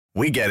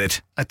We get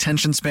it.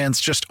 Attention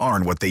spans just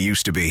aren't what they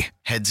used to be.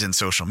 Heads in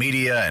social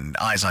media and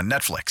eyes on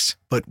Netflix.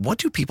 But what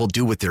do people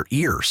do with their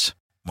ears?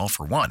 Well,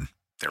 for one,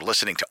 they're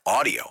listening to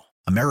audio.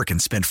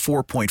 Americans spend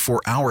 4.4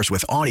 hours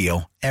with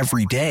audio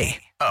every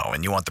day. Oh,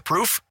 and you want the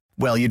proof?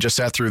 Well, you just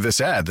sat through this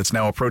ad that's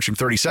now approaching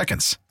 30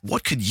 seconds.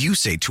 What could you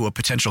say to a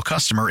potential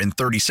customer in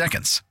 30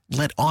 seconds?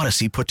 Let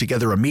Odyssey put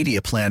together a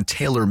media plan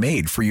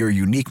tailor-made for your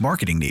unique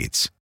marketing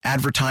needs.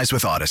 Advertise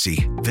with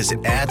Odyssey.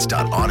 Visit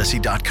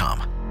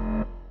ads.odyssey.com.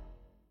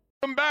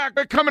 Welcome back.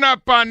 We're coming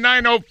up on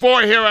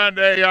 9:04 here on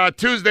a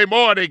Tuesday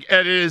morning,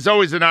 and it is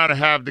always an honor to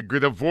have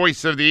the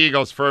voice of the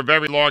Eagles for a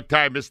very long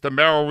time, Mr.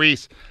 Merrill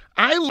Reese.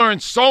 I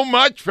learned so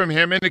much from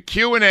him in the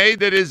Q&A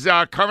that is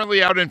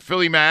currently out in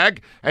Philly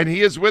Mag, and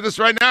he is with us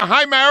right now.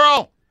 Hi,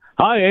 Merrill.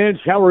 Hi, Ange.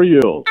 How are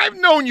you? I've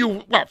known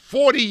you,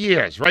 40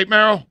 years, right,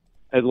 Merrill?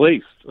 At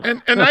least.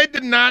 And I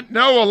did not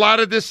know a lot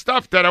of this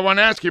stuff that I want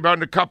to ask you about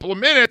in a couple of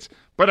minutes,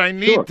 but I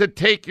need to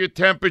take your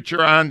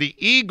temperature on the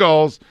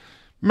Eagles.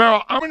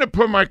 Merrill, I'm going to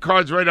put my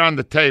cards right on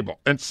the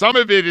table, and some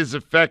of it is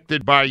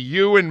affected by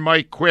you and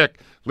Mike Quick.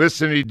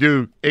 Listen, you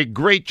do a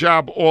great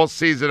job all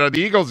season on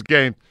the Eagles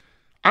game.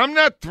 I'm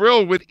not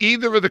thrilled with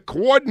either of the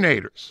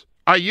coordinators.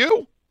 Are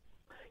you?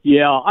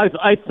 Yeah,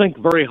 I think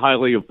very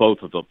highly of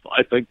both of them.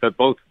 I think they're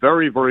both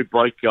very, very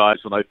bright guys,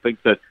 and I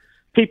think that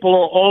people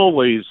are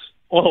always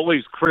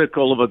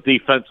critical of a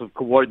defensive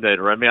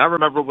coordinator. I mean, I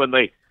remember when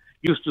they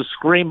used to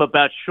scream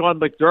about Sean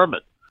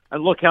McDermott,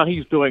 and look how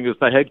he's doing as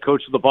the head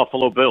coach of the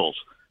Buffalo Bills.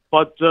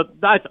 But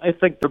I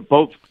think they're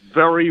both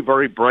very,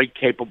 very bright,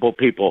 capable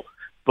people,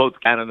 both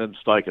Gannon and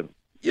Steichen.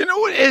 You know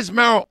what it is,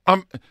 Merrill?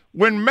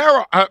 When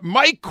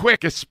Mike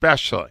Quick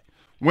especially,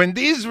 when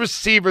these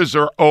receivers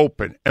are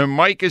open and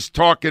Mike is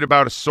talking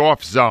about a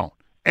soft zone,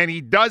 and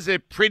he does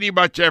it pretty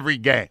much every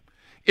game,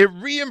 it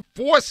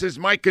reinforces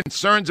my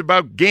concerns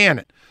about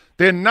Gannon.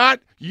 They're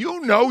not,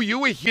 you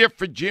were here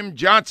for Jim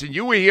Johnson.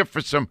 You were here for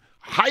some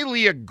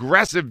highly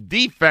aggressive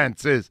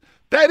defenses.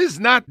 That is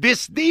not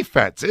this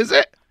defense, is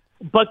it?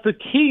 But the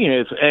key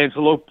is,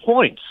 Angelo,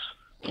 points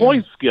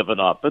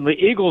given up. And the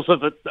Eagles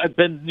have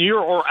been near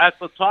or at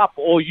the top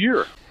all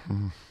year.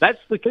 That's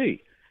the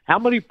key. How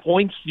many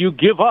points do you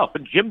give up?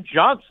 And Jim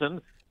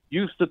Johnson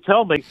used to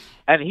tell me,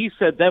 and he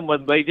said then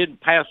when they didn't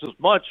pass as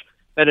much,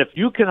 that if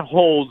you can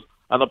hold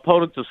an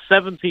opponent to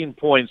 17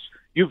 points,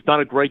 you've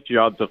done a great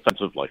job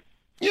defensively.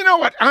 You know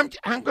what? I'm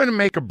going to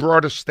make a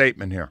broader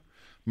statement here.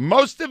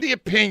 Most of the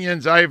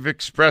opinions I've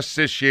expressed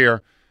this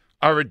year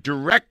are a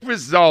direct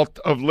result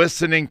of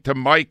listening to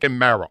Mike and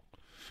Merrill.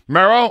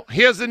 Merrill,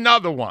 here's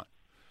another one.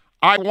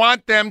 I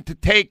want them to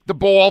take the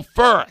ball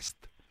first.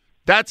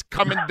 That's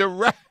coming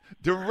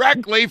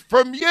directly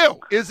from you,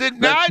 is it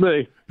not? That's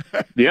me.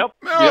 Yep.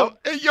 Merrill,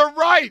 you're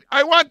right.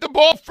 I want the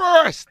ball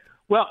first.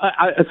 Well,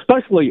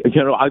 especially,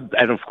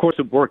 and of course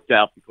it worked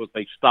out because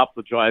they stopped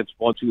the Giants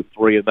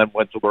 1-2-3 and then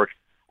went to work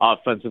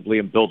offensively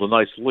and build a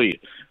nice lead.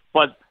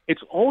 But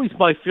it's always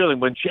my feeling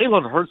when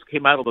Jalen Hurts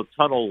came out of the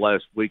tunnel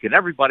last week and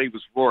everybody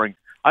was roaring,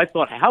 I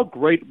thought, how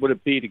great would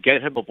it be to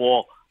get him the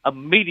ball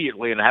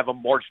immediately and have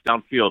him march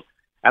downfield?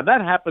 And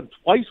that happened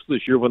twice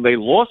this year when they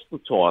lost the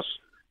toss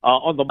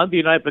on the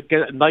Monday night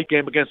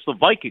game against the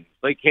Vikings.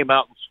 They came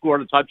out and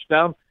scored a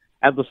touchdown,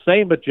 and the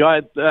same at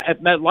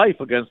MetLife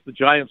against the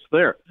Giants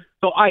there.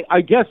 So I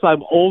guess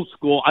I'm old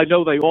school. I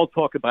know they all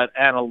talk about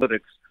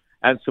analytics,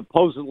 and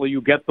supposedly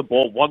you get the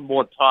ball one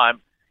more time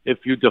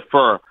if you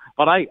defer.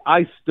 But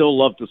I still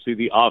love to see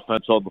the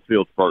offense on the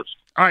field first.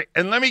 All right,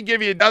 and let me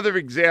give you another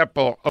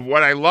example of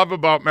what I love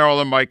about Merrill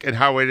and Mike and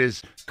how it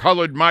has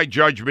colored my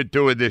judgment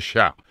doing this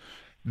show.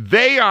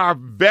 They are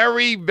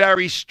very,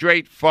 very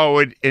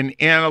straightforward in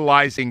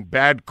analyzing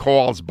bad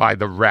calls by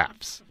the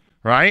refs,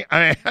 right?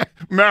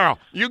 Merrill,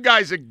 you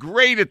guys are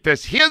great at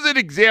this. Here's an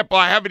example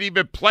I haven't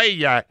even played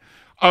yet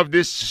of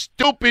this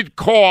stupid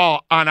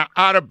call on an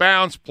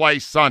out-of-bounds play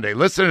Sunday.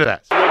 Listen to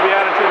this. Will be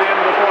added to the end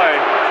of the play.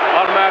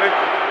 Automatic.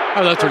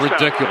 Oh, that's a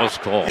ridiculous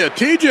call. Yeah,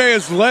 TJ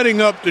is letting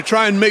up to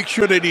try and make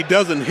sure that he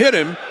doesn't hit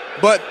him,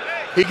 but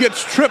he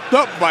gets tripped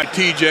up by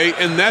TJ,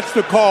 and that's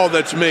the call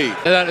that's made.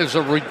 That is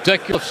a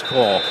ridiculous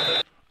call.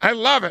 I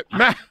love it.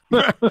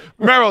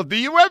 Merrill, do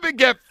you ever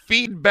get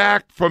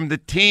feedback from the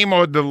team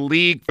or the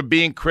league for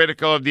being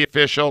critical of the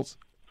officials?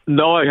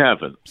 No, I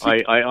haven't.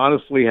 I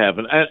honestly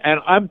haven't.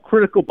 And I'm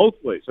critical both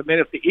ways. I mean,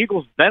 if the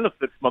Eagles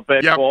benefit from a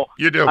bad call,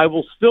 you do. I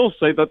will still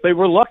say that they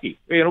were lucky.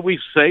 We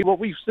say what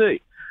we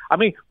see. I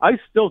mean,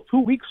 2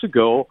 weeks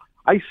ago,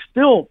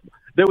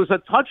 there was a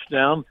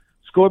touchdown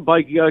scored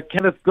by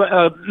Kenneth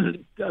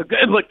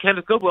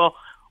Gainwell,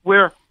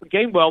 where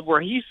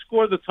he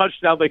scored the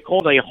touchdown. They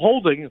called a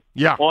holding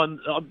on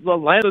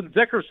Landon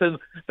Dickerson.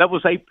 That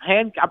was a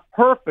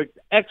perfect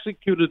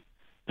executed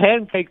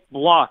pancake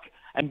block,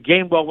 and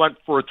Gainwell went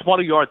for a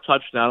 20-yard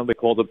touchdown, and they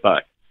called it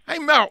back. Hey,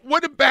 Mel,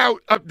 what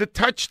about the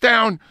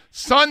touchdown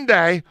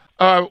Sunday?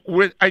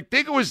 I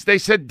think it was, they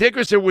said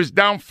Dickerson was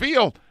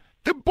downfield.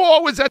 The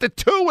ball was at the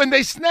 2, and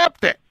they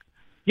snapped it.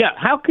 Yeah,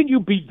 how can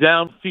you be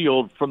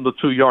downfield from the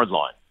 2-yard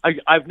line?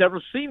 I've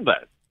never seen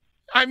that.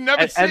 I've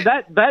never seen...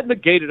 And that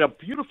negated a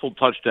beautiful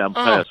touchdown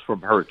pass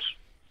from Hurts.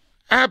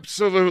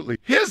 Absolutely.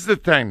 Here's the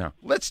thing, though.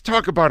 Let's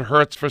talk about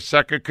Hurts for a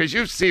second, because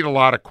you've seen a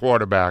lot of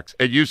quarterbacks,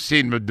 and you've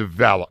seen them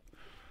develop.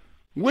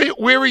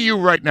 Where are you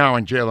right now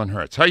in Jalen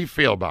Hurts? How you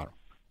feel about him?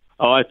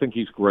 Oh, I think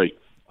he's great.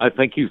 I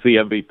think he's the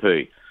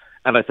MVP,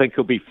 and I think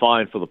he'll be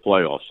fine for the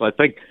playoffs. I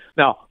think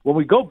now when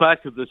we go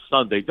back to this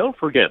Sunday, don't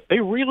forget they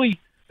really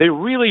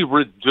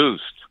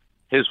reduced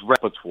his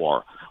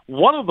repertoire.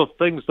 One of the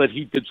things that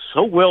he did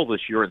so well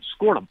this year and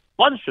scored a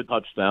bunch of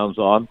touchdowns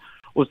on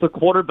was the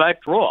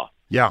quarterback draw.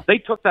 Yeah, they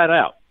took that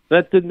out.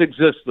 That didn't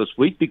exist this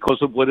week because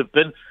it would have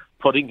been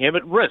putting him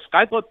at risk.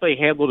 I thought they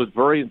handled it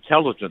very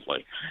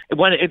intelligently.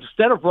 When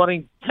instead of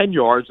running 10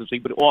 yards, as he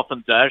would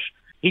often dash,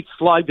 he'd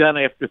slide down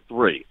after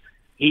 3.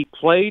 He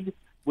played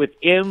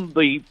within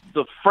the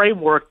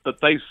framework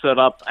that they set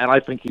up, and I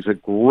think he's a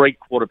great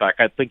quarterback.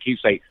 I think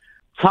he's a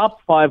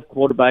top 5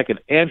 quarterback. And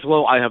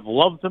Angelo, I have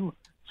loved him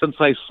since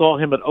I saw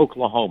him at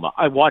Oklahoma.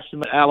 I watched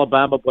him at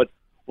Alabama, but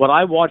when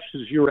I watched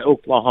his year at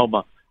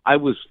Oklahoma, I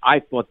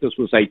thought this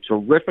was a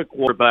terrific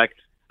quarterback,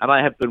 and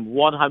I have been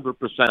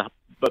 100%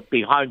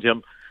 behind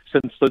him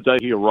since the day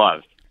he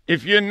arrived.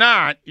 If you're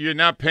not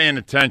paying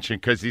attention,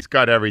 because he's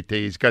got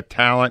everything. He's got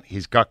talent.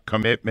 He's got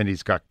commitment.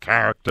 He's got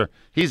character.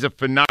 He's a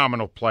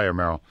phenomenal player,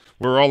 Merrill.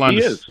 We're on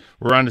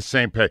the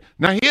same page.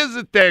 Now, here's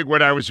the thing.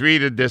 When I was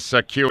reading this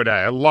Q&A,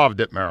 I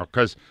loved it, Merrill,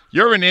 because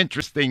you're an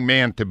interesting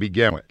man to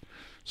begin with.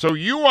 So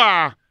you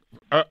are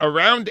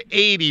around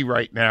 80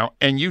 right now,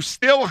 and you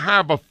still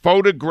have a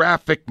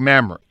photographic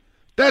memory.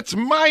 That's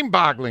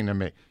mind-boggling to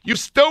me. You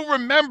still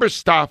remember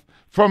stuff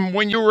from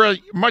when you were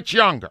much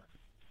younger.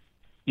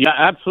 Yeah,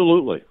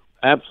 absolutely.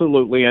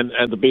 Absolutely. And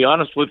to be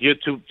honest with you,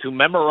 to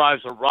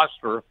memorize a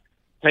roster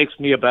takes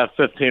me about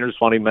 15 or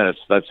 20 minutes.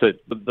 That's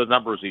it, the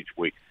numbers each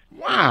week.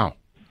 Wow.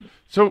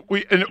 So,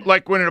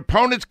 like when an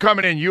opponent's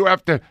coming in, you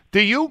have to –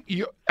 you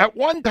at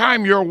one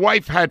time your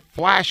wife had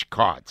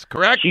flashcards,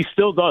 correct? She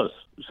still does.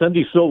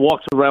 Cindy still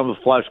walks around with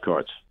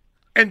flashcards.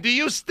 And do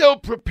you still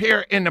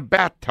prepare in a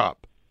bathtub?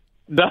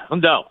 No.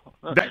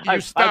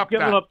 I've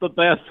given up the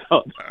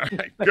bathtub.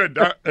 Good.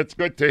 That's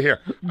good to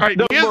hear. All right,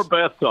 no more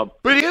bathtub.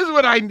 But here's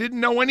what I didn't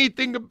know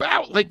anything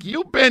about. Like,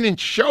 you've been in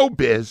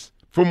showbiz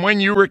from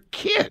when you were a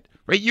kid,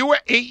 right? You were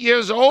 8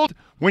 years old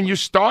when you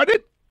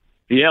started?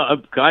 Yeah,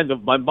 kind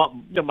of. My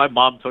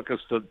mom took us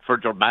for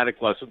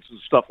dramatic lessons and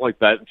stuff like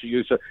that. And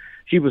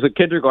she was a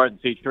kindergarten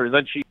teacher, and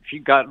then she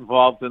got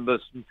involved in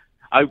this.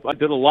 I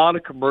did a lot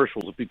of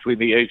commercials between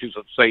the ages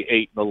of, say,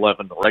 8 and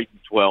 11 or 8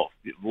 and 12.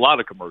 A lot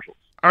of commercials.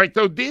 All right,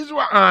 so these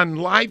were on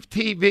live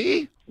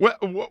TV?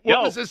 What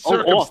was this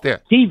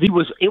circumstance? TV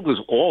was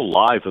all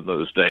live in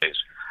those days.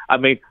 I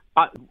mean,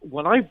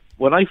 when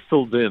I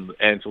filled in,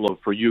 Angelo,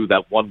 for you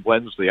that one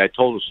Wednesday, I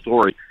told a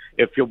story.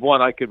 If you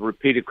want, I could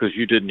repeat it because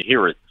you didn't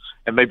hear it,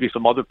 and maybe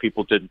some other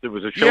people didn't. There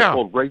was a show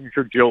called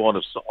Ranger Joe on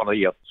a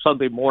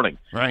Sunday morning,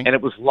 right. And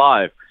it was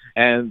live.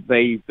 And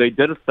they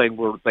did a thing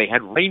where they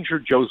had Ranger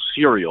Joe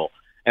cereal,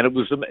 and it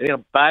was in a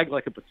bag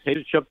like a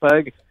potato chip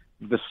bag,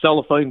 the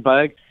cellophane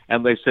bag,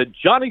 and they said,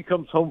 Johnny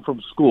comes home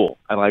from school.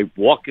 And I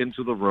walk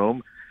into the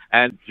room,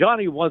 and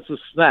Johnny wants a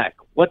snack.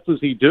 What does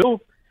he do?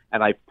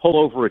 And I pull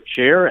over a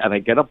chair, and I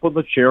get up on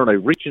the chair, and I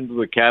reach into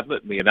the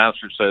cabinet, and the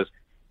announcer says,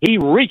 he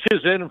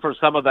reaches in for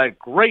some of that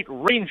great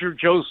Ranger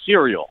Joe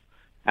cereal.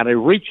 And I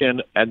reach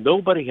in, and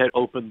nobody had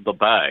opened the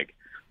bag.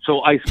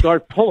 So I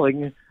start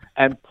pulling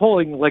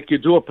like you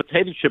do a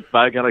potato chip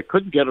bag, and I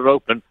couldn't get it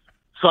open.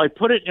 So I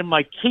put it in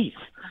my teeth,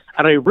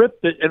 and I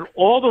ripped it, and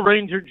all the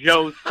Ranger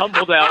Joes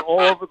tumbled out all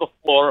over the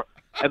floor,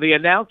 and the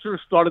announcers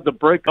started to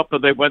break up,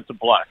 and they went to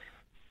black.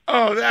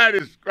 Oh, that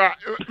is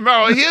 –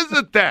 Merrill, here's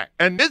the thing,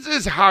 and this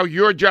is how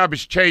your job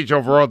has changed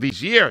over all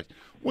these years.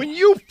 When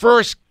you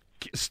first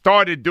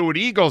started doing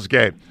Eagles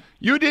game,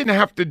 you didn't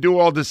have to do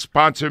all the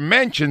sponsor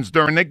mentions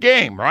during the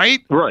game,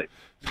 right? Right.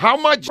 How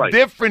much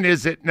different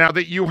is it now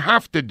that you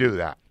have to do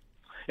that?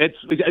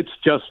 It's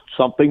just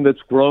something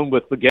that's grown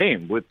with the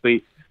game, with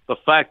the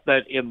fact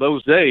that in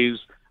those days,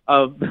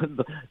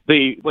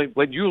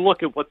 when you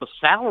look at what the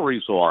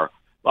salaries are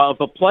of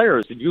the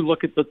players, and you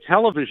look at the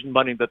television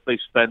money that they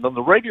spend and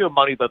the radio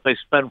money that they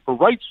spend for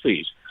rights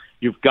fees,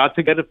 you've got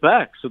to get it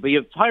back. So the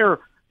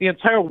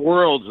entire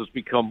world has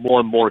become more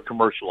and more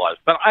commercialized.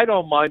 But I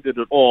don't mind it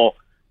at all.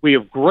 We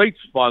have great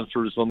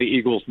sponsors on the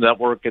Eagles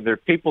Network, and they're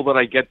people that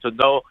I get to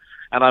know,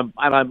 and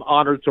I'm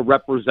honored to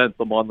represent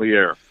them on the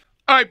air.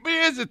 All right, but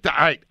here's the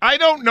thing. I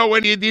don't know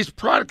any of these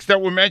products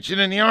that were mentioned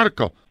in the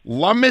article.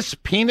 Lummus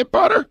peanut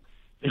butter?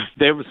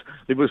 There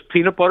was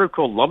peanut butter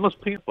called Lummus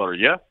peanut butter,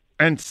 yeah.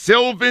 And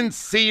Sylvan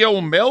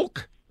Seal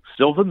milk?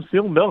 Sylvan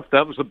Seal milk.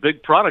 That was a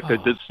big product. I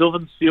did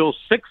Sylvan Seal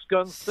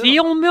 6-gun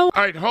seal milk?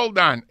 All right, hold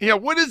on. Yeah,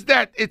 what is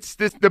that? It's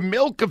the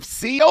milk of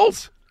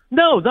seals?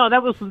 No,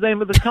 that was the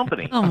name of the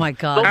company. Oh, my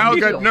God. Al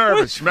got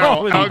nervous,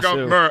 Merrill. Al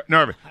got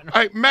nervous. All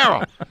right,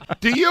 Merrill,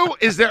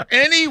 is there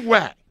any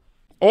way,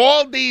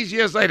 all these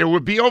years later, it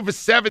would be over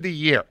 70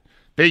 years,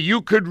 that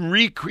you could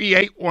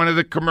recreate one of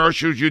the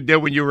commercials you did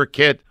when you were a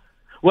kid?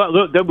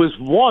 Well, there was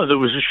one. There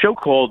was a show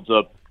called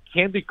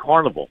Candy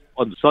Carnival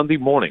on Sunday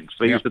mornings.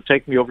 They used to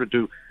take me over to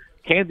do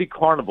Candy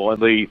Carnival,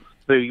 and the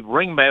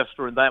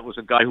ringmaster in that was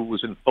a guy who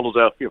was in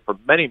Philadelphia for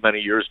many, many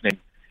years named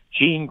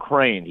Gene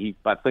Crane.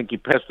 I think he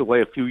passed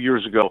away a few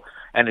years ago,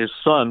 and his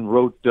son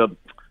wrote the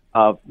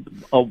sitcom,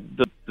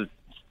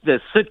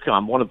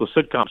 one of the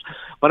sitcoms.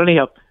 But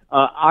anyhow,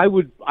 I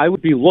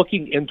would be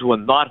looking into a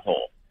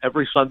knothole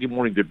every Sunday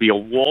morning. There'd be a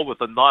wall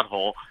with a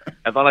knothole,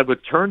 and then I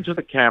would turn to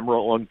the camera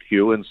on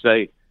cue and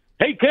say,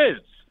 "Hey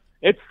kids,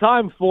 it's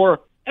time for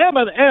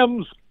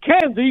M&M's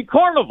Candy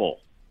Carnival."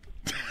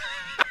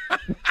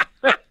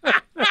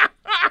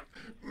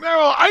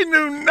 Merrill, I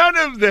knew none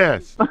of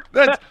this.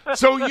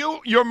 So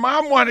your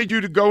mom wanted you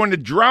to go into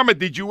drama.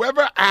 Did you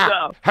ever act?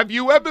 No. Have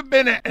you ever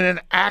been in an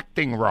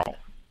acting role?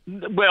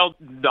 Well,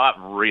 not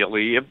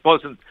really. It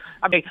wasn't.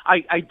 I mean,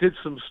 I did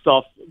some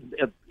stuff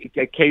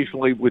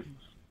occasionally with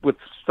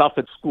stuff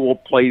at school,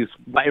 plays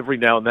every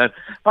now and then.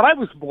 But I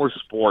was more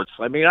sports.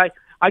 I mean, I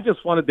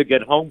just wanted to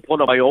get home, put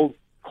on my old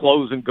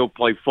clothes, and go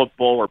play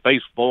football or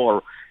baseball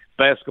or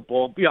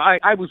basketball. Yeah,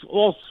 I was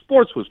all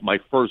sports was my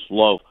first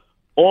love.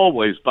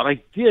 Always, but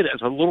I did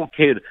as a little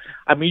kid.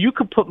 I mean, you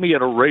could put me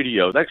at a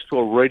radio, next to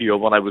a radio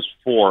when I was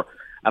 4,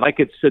 and I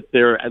could sit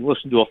there and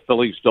listen to a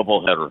Phillies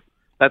doubleheader.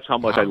 That's how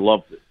much I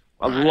loved it.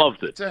 I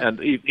loved it, and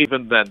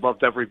even then,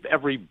 loved every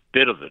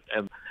bit of it.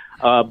 And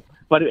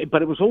but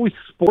it was always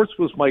sports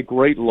was my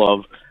great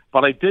love.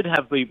 But I did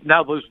have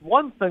now. There's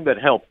one thing that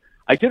helped.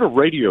 I did a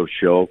radio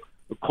show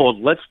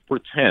called Let's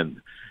Pretend,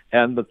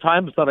 and the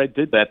times that I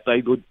did that,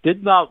 they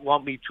did not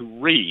want me to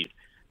read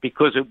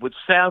because it would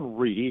sound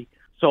reedy.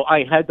 So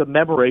I had to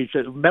memorize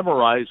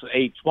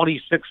a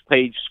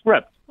 26-page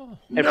script every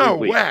week. No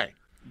way.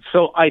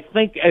 So I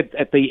think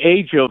at the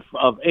age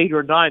of 8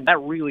 or 9,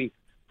 that really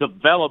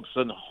develops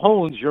and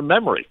hones your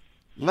memory.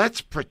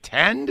 Let's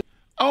pretend?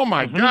 Oh,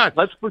 my God.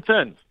 Let's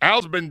pretend.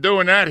 Al's been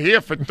doing that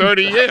here for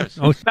 30 years.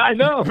 I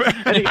know,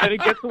 and he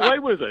gets away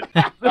with it.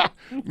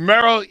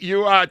 Merrill,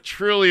 you are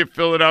truly a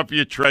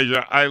Philadelphia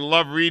treasure. I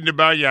love reading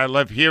about you. I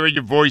love hearing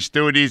your voice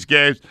doing these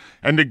games.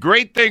 And the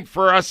great thing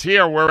for us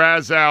here,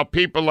 whereas Al,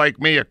 people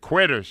like me are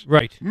quitters.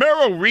 Right.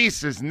 Merrill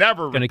Reese is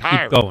never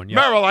retiring. Keep going, yeah.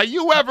 Merrill, are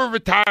you ever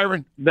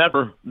retiring?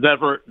 Never.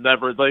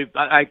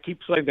 I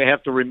keep saying they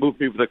have to remove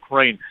me with a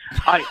crane.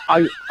 I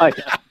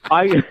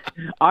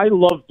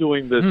love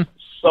doing this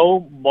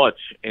so much,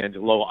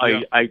 Angelo.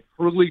 Yeah. I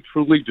truly,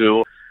 truly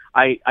do.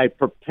 I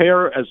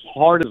prepare as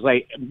hard as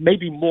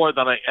maybe more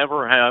than I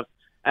ever have,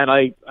 and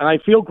I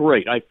feel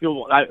great.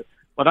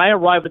 When I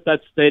arrive at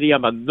that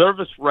stadium, I'm a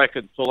nervous wreck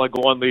until I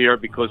go on the air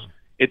because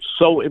it's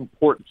so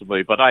important to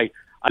me. But I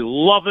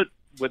love it.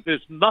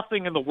 There's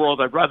nothing in the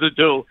world I'd rather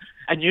do,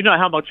 and you know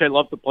how much I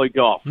love to play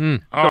golf.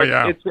 Oh,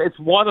 yeah. It's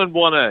 1 and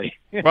 1A.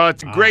 Well,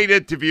 it's a great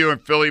interview in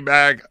Philly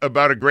Bag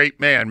about a great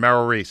man,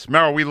 Merrill Reese.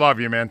 Merrill, we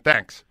love you, man.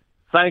 Thanks.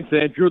 Thanks,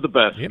 Ed. You're the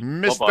best. Yep.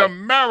 Mr.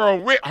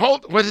 Merrill,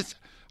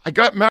 I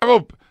got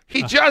Merrill.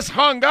 He just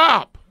hung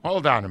up.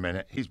 Hold on a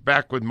minute. He's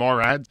back with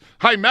more ads.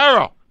 Hi,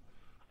 Merrill.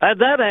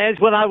 And then, Ed,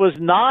 when I was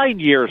 9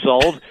 years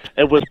old,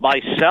 it was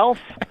myself,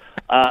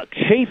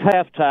 Chief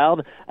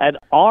Halftown, and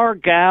our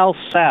gal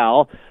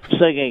Sal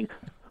singing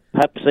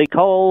Pepsi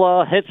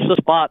Cola hits the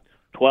spot,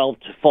 12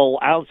 full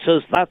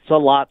ounces, that's a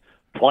lot,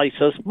 twice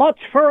as much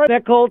for a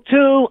nickel,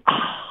 too.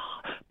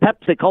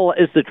 Pepsi Cola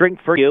is the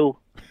drink for you.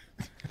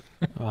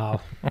 Wow.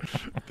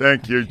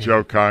 Thank you,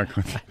 Joe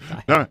Conklin.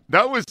 No,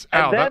 that was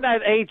Al. And then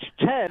at age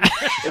 10,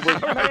 it was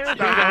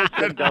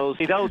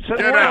He knows.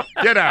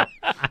 Get out.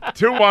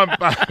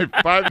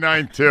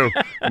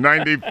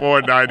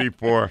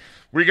 215-592-9494.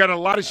 We got a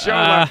lot of show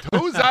left.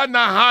 Who's on the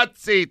hot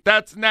seat?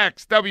 That's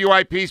next.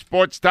 WIP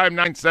Sports Time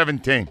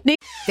 917.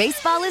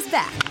 Baseball is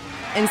back,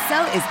 and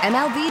so is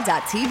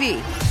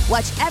MLB.tv.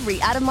 Watch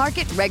every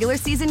out-of-market regular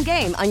season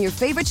game on your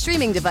favorite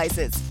streaming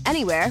devices,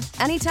 anywhere,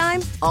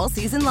 anytime, all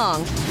season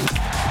long.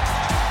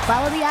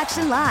 Follow the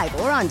action live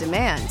or on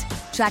demand.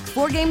 Track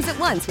 4 games at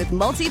once with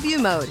multi-view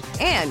mode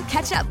and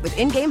catch up with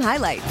in-game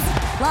highlights.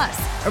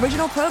 Plus,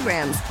 original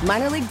programs,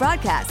 minor league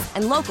broadcasts,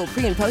 and local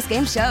pre- and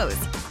post-game shows.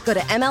 Go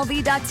to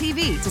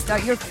MLB.tv to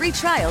start your free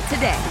trial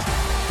today.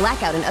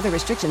 Blackout and other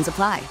restrictions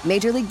apply.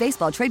 Major League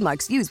Baseball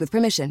trademarks used with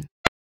permission.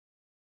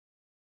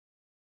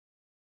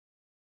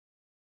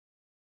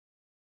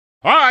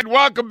 All right,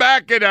 welcome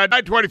back at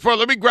 924.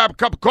 Let me grab a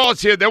couple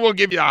calls here, then we'll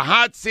give you a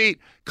hot seat.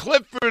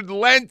 Clifford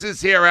Lentz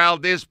is here, Al.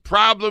 There's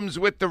problems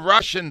with the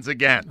Russians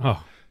again.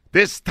 Oh.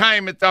 This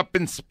time it's up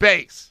in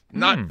space,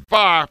 not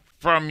far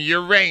from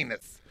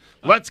Uranus.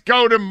 Let's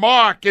go to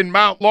Mark in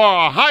Mount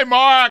Laurel. Hi,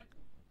 Mark.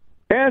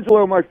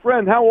 Angelo, my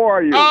friend, how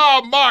are you?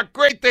 Oh, Mark,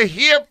 great to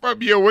hear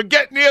from you. We're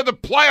getting near the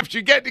playoffs.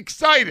 You're getting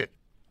excited.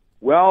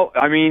 Well,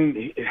 I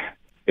mean,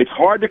 it's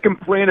hard to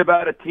complain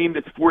about a team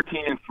that's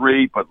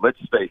 14-3, but let's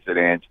face it,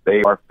 Ange,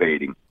 they are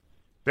fading.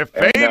 They're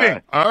fading.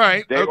 And, all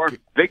right. They are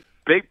big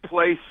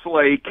play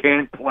Slay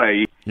can't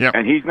play,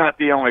 and he's not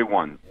the only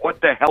one.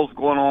 What the hell's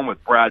going on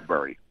with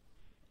Bradbury?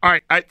 All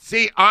right. I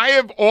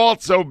have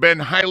also been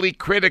highly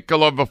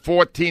critical of a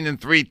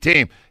 14-3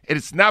 team.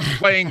 It's not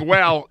playing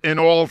well in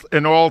all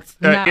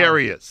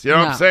areas. You know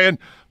what I'm saying?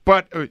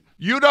 But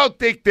you don't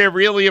think they're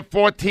really a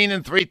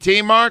 14-3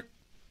 team, Mark?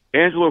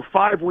 Angelo,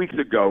 5 weeks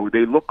ago,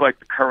 they looked like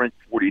the current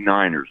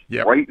 49ers.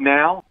 Yep. Right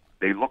now,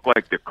 they look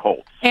like the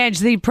Colts. Ange,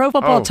 the Pro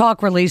Football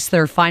Talk released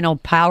their final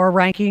power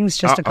rankings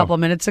just a couple of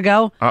minutes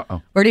ago.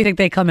 Where do you think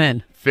they come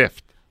in?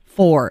 5th.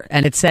 4.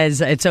 And it says,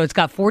 so it's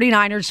got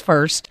 49ers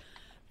first,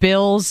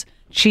 Bills,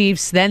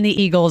 Chiefs, then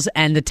the Eagles,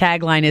 and the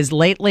tagline is,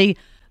 lately,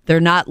 they're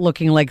not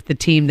looking like the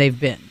team they've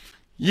been.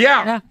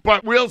 Yeah.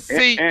 But we'll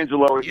see.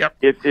 Angelo,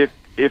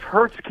 if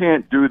Hurts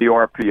can't do the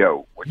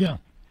RPO,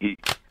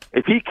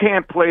 if he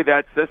can't play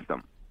that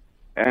system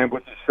and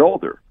with his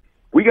shoulder,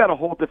 we got a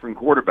whole different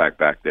quarterback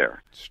back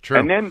there. It's true.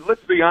 And then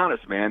let's be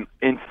honest, man.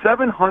 In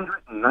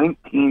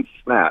 719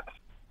 snaps,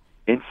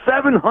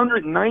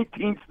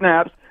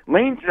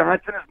 Lane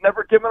Johnson has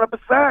never given up a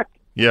sack.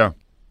 Yeah.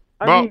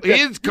 Well,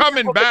 he's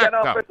coming back,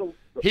 though.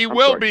 He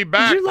will be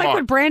back. Did you like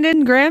what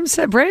Brandon Graham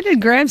said? Brandon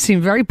Graham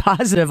seemed very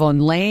positive on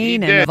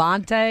Lane and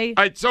Devontae.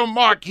 All right, so,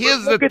 Mark,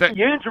 here's the thing. Look at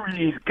the injury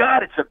he's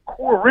got. It's a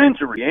core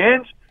injury,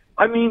 Ange.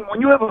 I mean, when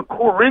you have a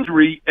core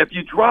injury, if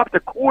you drop the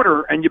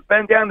quarter and you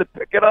bend down to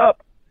pick it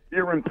up,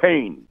 you're in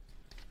pain.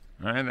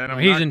 And then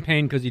he's in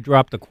pain because he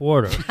dropped the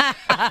quarter.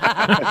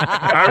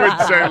 I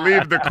would say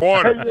leave the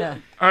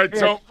quarter. All right,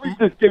 so please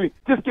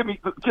just give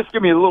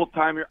me a little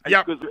time here.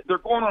 Yeah. Because they're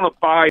going on a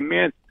bye,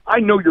 man. I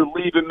know you're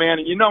leaving, man,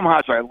 and you know how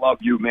much I love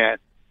you, man.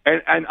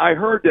 And I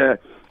heard a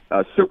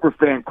super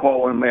fan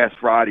call in last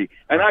Friday,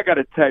 and I got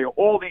to tell you,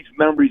 all these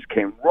memories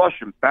came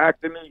rushing back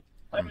to me.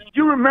 I mean,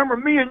 you remember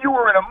me and you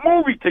were in a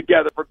movie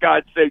together, for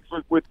God's sakes,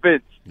 with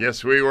Vince.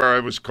 Yes, we were.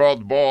 It was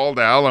called Bald,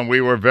 Al, and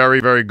we were very,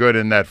 very good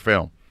in that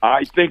film.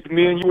 I think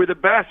me and you were the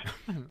best.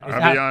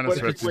 I'll be honest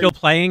with you. It's still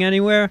playing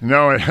anywhere?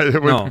 No,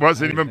 it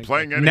wasn't even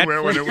playing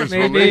anywhere Netflix when it was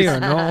maybe, released. Or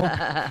no?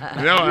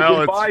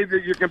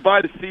 You can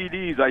buy the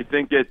CDs, I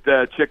think, at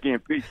Chicky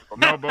and Pete.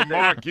 No, but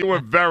Mark, you were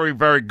very,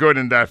 very good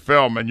in that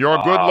film, and you're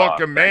a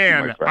good-looking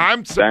man.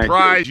 I'm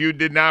surprised you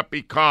did not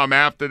become,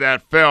 after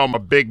that film, a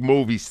big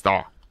movie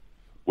star.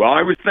 Well,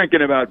 I was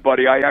thinking about it,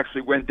 buddy. I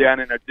actually went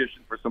down and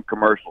auditioned for some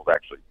commercials,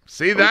 actually.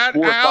 See that,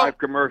 4 or Al? 5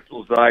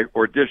 commercials that I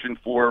auditioned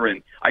for,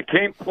 and I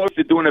came close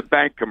to doing a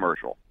bank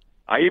commercial.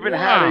 I even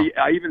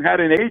had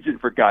an agent,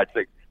 for God's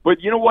sake.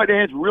 But you know what,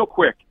 Ange, real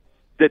quick,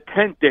 the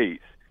 10 days.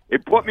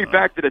 It brought me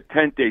back to the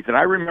 10 days, and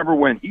I remember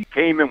when he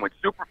came in, when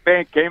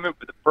Superfan came in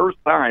for the first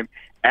time,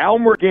 Al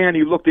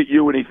Morgani looked at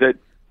you and he said,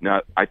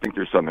 "No, I think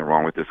there's something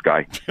wrong with this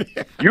guy."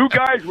 You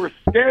guys were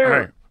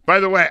scared. Hey, by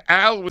the way,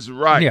 Al was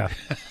right. Yeah.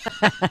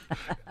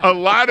 A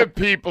lot of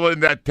people in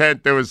that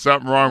tent, there was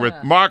something wrong with.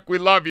 Mark, we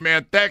love you,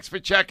 man. Thanks for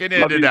checking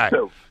in today. You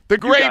too. The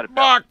great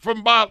Mark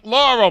from Mount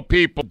Laurel,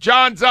 people.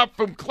 John's up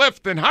from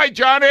Clifton. Hi,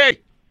 Johnny.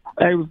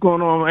 Hey, what's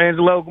going on,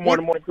 Angelo? Good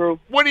morning, morning crew.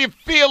 What are you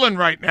feeling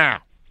right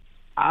now?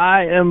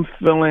 I'm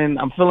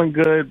feeling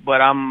good,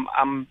 but I'm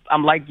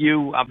like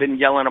you. I've been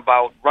yelling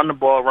about run the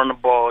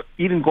ball.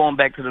 Even going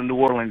back to the New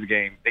Orleans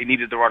game, they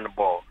needed to run the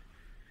ball.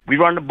 We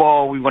run the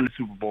ball, we won the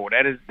Super Bowl.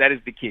 That is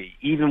the key.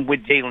 Even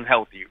with Jalen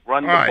healthy,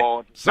 run the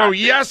ball. So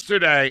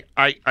yesterday,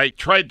 I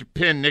tried to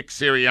pin Nick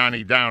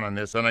Sirianni down on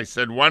this, and I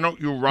said, "Why don't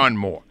you run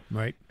more?"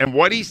 Right. And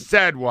what he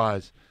said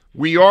was,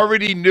 "We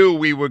already knew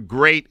we were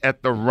great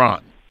at the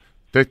run.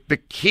 The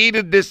key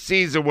to this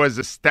season was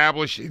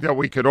establishing that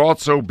we could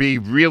also be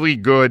really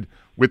good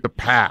with the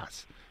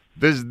pass."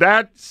 Does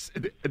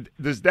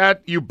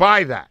that you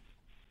buy that?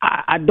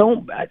 I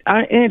don't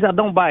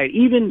buy it.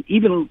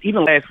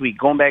 Even last week,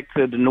 going back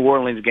to the New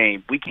Orleans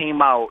game, we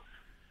came out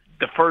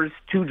the first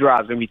 2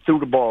 drives and we threw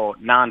the ball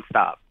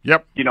nonstop.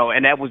 Yep.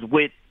 And that was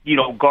with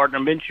Gardner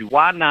Minshew.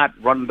 Why not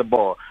run the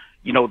ball?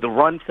 The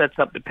run sets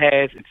up the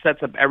pass. It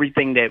sets up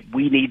everything that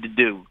we need to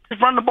do.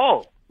 Just run the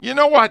ball. You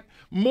know what?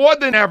 More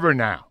than ever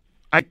now,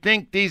 I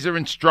think these are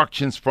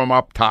instructions from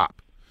up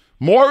top.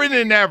 More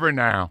than ever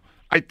now,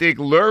 I think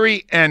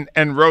Lurie and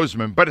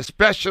Roseman, but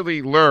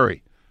especially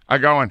Lurie, are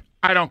going,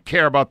 "I don't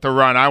care about the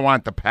run. I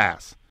want the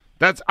pass."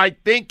 I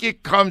think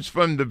it comes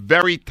from the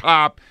very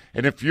top,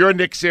 and if you're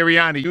Nick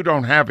Sirianni, you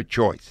don't have a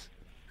choice.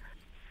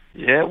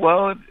 Yeah,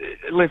 well,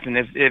 listen,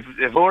 if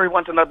Lurie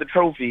wants another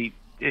trophy,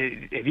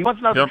 if he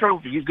wants another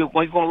trophy, he's going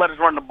to let us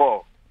run the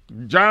ball.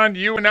 John,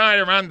 you and I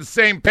are on the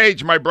same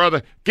page, my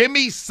brother. Give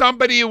me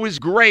somebody who was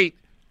great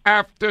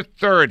after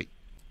 30.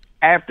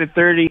 After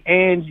 30,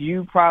 and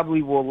you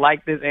probably will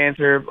like this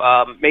answer.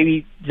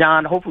 Maybe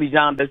John, hopefully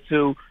John does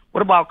too.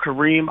 What about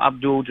Kareem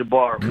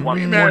Abdul-Jabbar?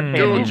 Kareem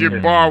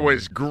Abdul-Jabbar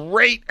was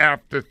great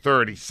after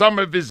 30. Some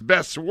of his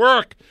best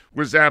work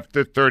was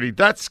after 30.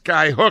 That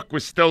Sky Hook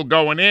was still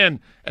going in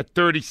at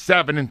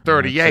 37 and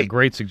 38. That's a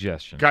great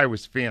suggestion. Guy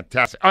was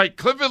fantastic. All right,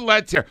 Cliff and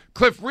Let's here.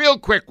 Cliff, real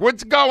quick,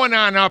 what's going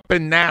on up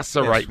in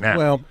NASA right now?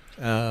 Well,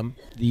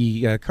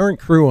 the current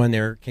crew on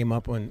there came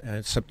up on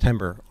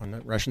September on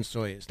the Russian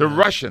Soyuz. The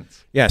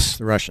Russians? Yes,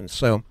 the Russians.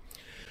 So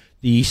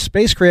the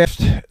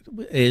spacecraft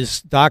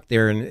is docked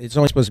there, and it's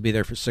only supposed to be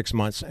there for 6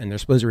 months, and they're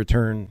supposed to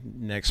return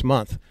next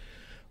month.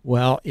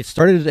 Well, it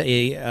started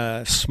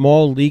a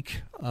small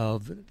leak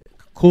of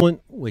coolant,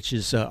 which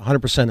is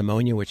 100%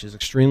 ammonia, which is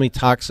extremely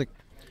toxic.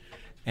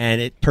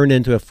 and it turned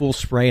into a full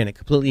spray, and it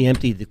completely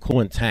emptied the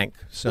coolant tank.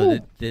 So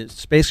the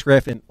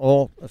spacecraft, in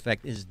all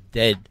effect, is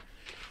dead.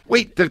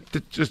 Wait,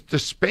 the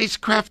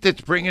spacecraft that's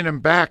bringing him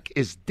back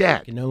is dead.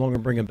 You can no longer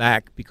bring him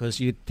back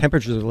because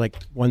temperatures are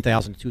like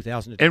 1,000,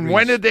 2,000 degrees. And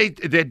when are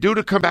they're due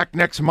to come back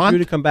next month? Due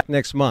to come back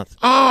next month.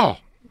 Oh,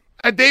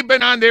 and they've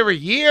been on there a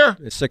year?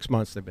 6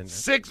 months they've been there.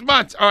 6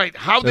 months. All right,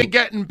 how they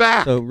getting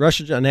back? So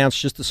Russia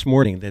announced just this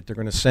morning that they're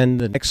going to send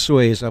the next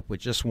Soyuz up with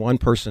just one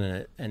person in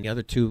it, and the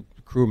other 2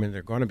 crewmen,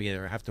 they're going to be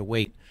there, have to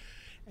wait.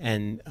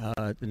 And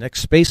the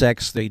next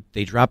SpaceX,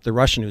 they dropped the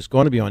Russian who's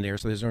going to be on there,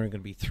 so there's only going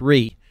to be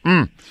 3.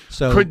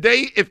 So could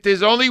they, if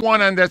there's only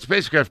one on that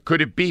spacecraft,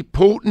 could it be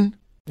Putin?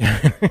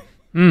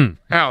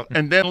 Al,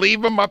 and then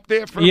leave him up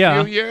there for a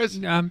few years?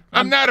 I'm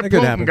not a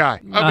Putin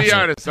guy. I'll be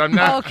honest. I'm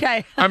not.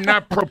 Okay. I'm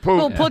not pro Putin.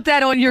 We'll put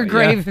that on your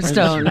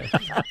gravestone.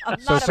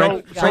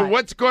 So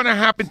what's going to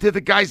happen to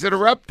the guys that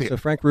are up there? So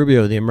Frank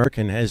Rubio, the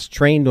American, has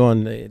trained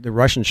on the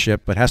Russian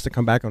ship, but has to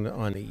come back on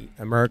the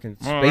American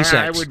SpaceX.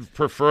 I would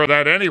prefer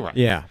that anyway.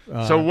 Yeah.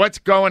 So what's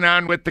going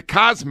on with the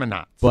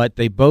cosmonauts? But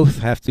they both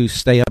have to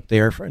stay up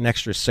there for an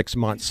extra 6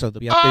 months, so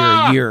they'll be up there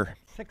a year.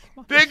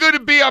 They're going to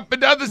be up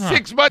another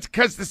 6 months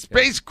because the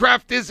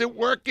spacecraft isn't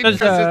working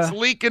because it's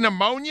leaking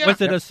ammonia? Was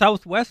it a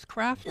Southwest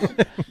craft?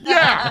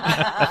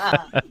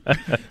 Yeah.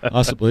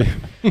 Possibly.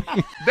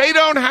 They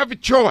don't have a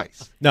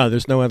choice. No,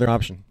 there's no other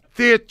option.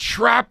 They're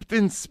trapped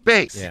in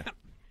space. Yeah.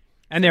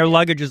 And their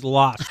luggage is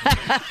lost.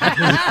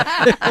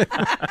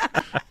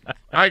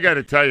 I got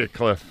to tell you,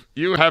 Cliff,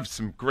 you have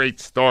some great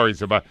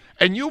stories about,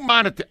 and you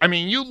monitor. I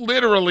mean, you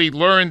literally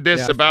learned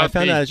this about. I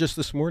found out just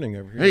this morning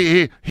over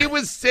here. He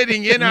was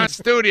sitting in our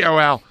studio,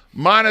 Al,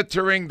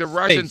 monitoring the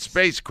Russian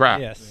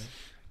spacecraft. Yes.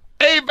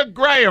 Ava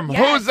Graham,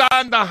 who's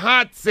on the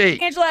hot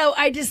seat? Angelo,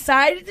 I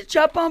decided to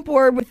jump on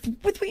board with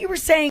what you were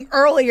saying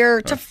earlier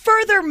to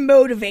further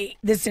motivate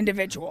this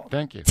individual.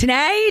 Thank you.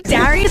 Today,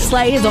 Darius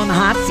Slay is on the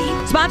hot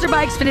seat. Sponsored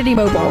by Xfinity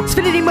Mobile.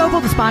 Xfinity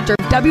Mobile, the sponsor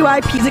of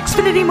WIP's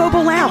Xfinity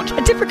Mobile Lounge,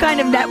 a different kind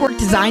of network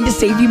designed to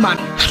save you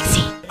money. Hot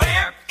seat.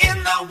 Where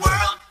in the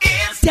world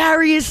is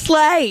Darius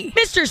Slay?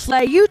 Mr.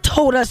 Slay, you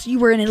told us you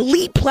were an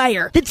elite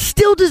player that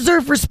still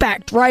deserves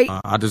respect, right?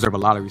 I deserve a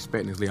lot of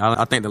respect in this league.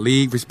 I think the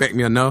league respect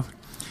me enough.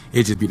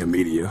 It just be the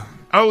media.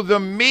 Oh, the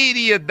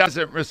media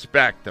doesn't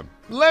respect him.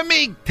 Let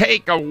me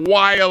take a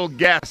wild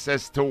guess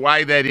as to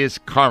why that is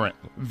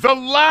currently. The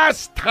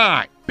last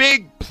time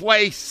Big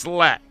Play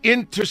Slay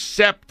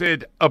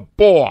intercepted a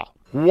ball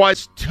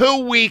was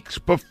 2 weeks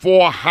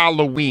before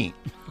Halloween.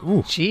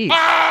 Ooh, jeez.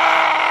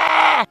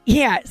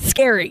 Yeah,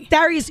 scary.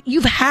 Darius,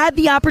 you've had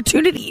the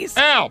opportunities.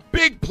 Al,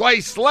 Big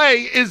Play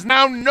Slay is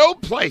now No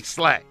Play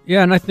Slay.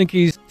 Yeah, and I think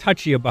he's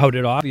touchy about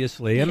it,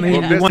 obviously. I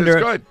mean, you wonder,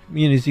 is good. I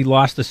mean, has he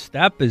lost a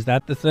step? Is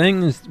that the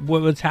thing? Is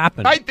what's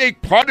happened? I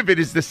think part of it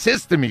is the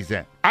system he's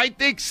in. I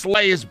think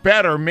Slay is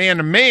better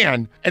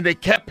man-to-man, and they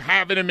kept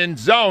having him in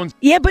zones.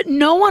 Yeah, but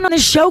no one on the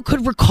show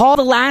could recall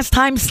the last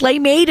time Slay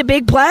made a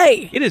big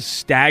play. It is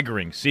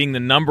staggering seeing the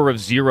number of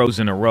zeros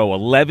in a row,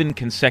 11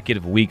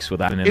 consecutive weeks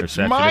without an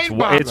interception.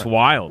 It's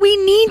wild. We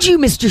need you,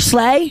 Mr.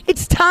 Slay.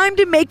 It's time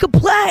to make a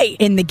play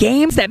in the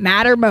games that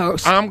matter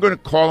most. I'm going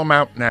to call him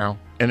out now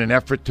in an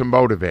effort to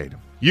motivate him.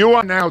 You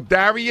are now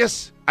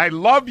Darius. I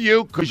love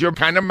you because you're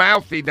kind of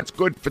mouthy. That's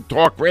good for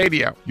talk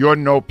radio. You're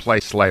No Play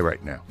Slay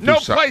right now. No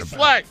Play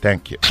Slay.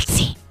 Thank you.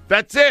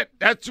 That's it.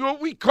 That's what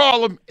we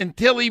call him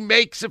until he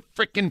makes a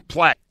freaking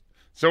play.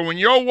 So when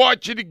you're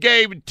watching a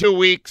game in 2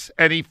 weeks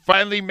and he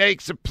finally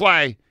makes a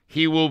play,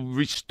 he will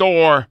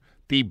restore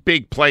the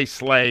Big Play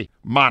Slay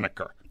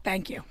moniker.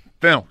 Thank you.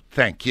 Phil,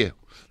 thank you.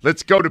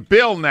 Let's go to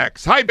Bill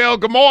next. Hi, Bill.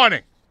 Good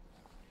morning.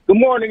 Good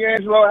morning,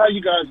 Angelo. How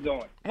you guys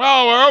doing?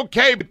 Well, we're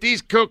okay, but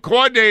these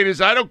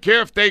coordinators, I don't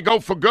care if they go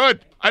for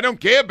good. I don't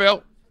care,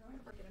 Bill.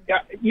 Yeah,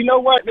 you know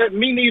what?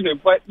 Me neither.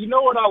 But you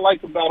know what I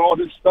like about all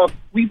this stuff?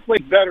 We play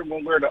better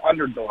when we're the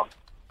underdog.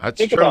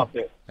 Think true. About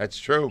that. That's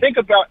true. Think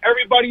about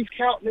everybody's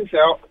counting this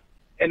out,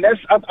 and that's.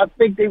 I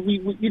think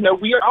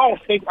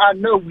that I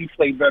know we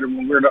play better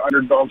when we're the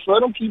underdog. So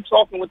let them keep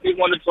talking what they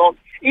want to talk.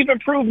 Even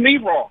prove me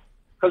wrong,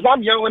 because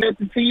I'm yelling at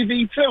the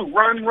TV too.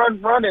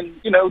 Run,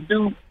 and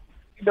do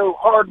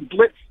hard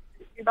blitz.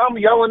 I'm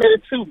yelling at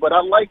it too, but I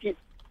like it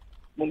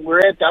when we're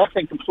at that. I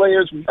think the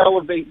players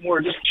elevate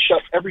more just to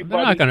shut everybody.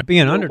 They're not going to be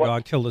an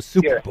underdog till the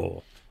Super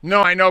Bowl.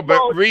 No, I know,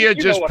 but Rhea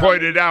just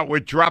pointed out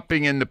we're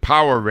dropping in the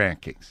power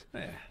rankings.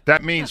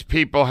 That means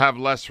people have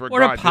less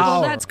regard. What a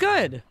power. That's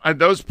good.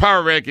 Those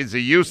power rankings are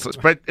useless,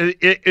 but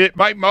it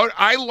might.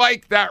 I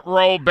like that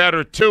role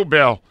better too,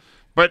 Bill.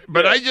 But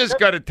I just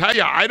got to tell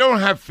you, I don't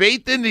have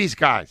faith in these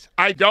guys.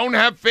 I don't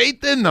have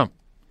faith in them.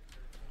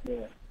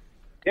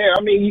 Yeah,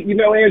 I mean,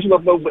 Angelo,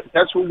 but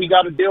that's what we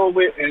got to deal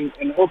with, and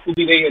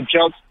hopefully they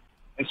adjust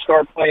and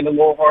start playing a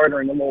little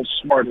harder and a little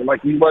smarter,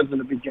 like we was in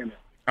the beginning.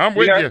 I'm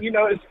with you.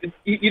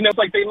 It's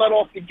like they let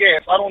off the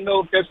gas. I don't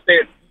know if that's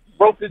that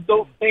broke this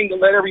dope thing to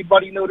let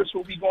everybody know this is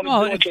what we're going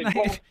to do.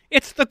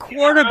 It's the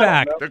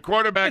quarterback. The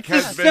quarterback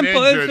It's has been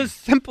injured. It's as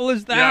simple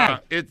as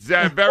that. Yeah, it's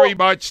very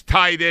much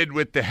tied in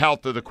with the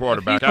health of the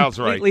quarterback. Al's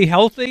right. Completely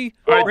healthy.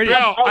 All right,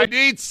 Bill, I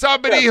need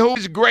somebody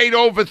who's great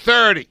over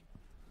 30.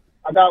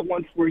 I got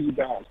one for you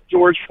guys.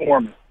 George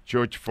Foreman.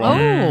 George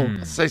Foreman.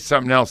 I'll say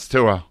something else,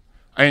 too.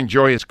 I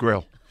enjoy his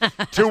grill.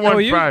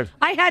 215.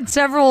 I had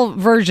several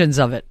versions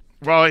of it.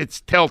 Well,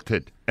 it's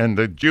tilted, and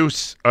the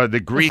juice, the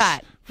grease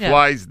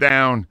flies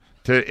down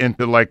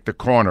into like the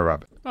corner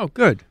of it. Oh,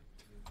 good.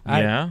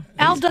 Yeah.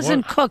 Al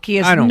doesn't cook. He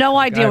has no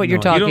idea what you're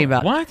talking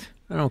about. What?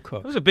 I don't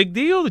cook. It was a big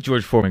deal, the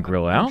George Foreman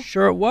grill, Al. I'm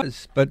sure it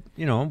was, but,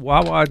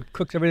 Wawa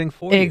cooks everything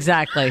for you.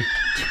 Exactly.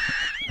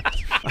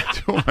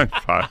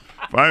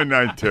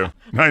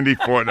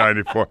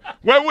 215-592-9494.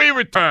 When we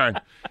return,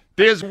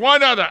 there's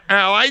one other.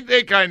 Al, I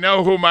think I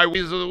know who my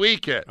Weasel of the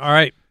Week is. All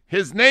right.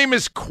 His name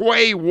is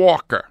Quay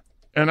Walker,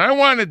 and I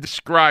want to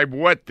describe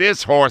what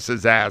this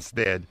horse's ass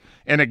did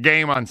in a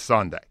game on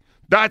Sunday.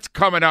 That's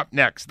coming up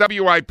next.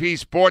 WIP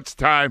Sports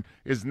Time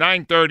is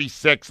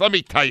 9:36. Let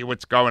me tell you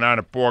what's going on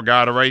at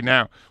Borgata right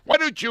now. Why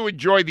don't you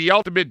enjoy the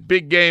ultimate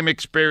big game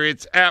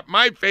experience at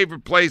my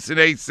favorite place in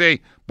AC,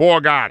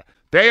 Borgata?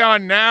 They are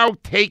now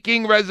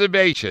taking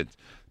reservations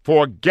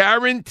for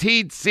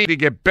guaranteed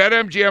seating at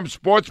BetMGM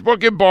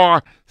Sportsbook and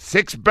Bar,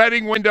 6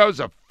 betting windows,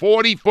 a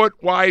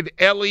 40-foot wide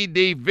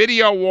LED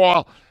video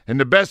wall, and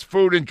the best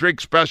food and drink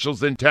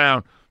specials in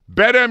town.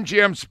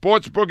 BetMGM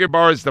Sportsbook and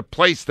Bar is the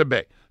place to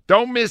be.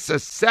 Don't miss a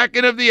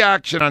second of the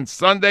action on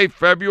Sunday,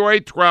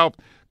 February 12th.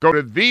 Go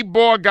to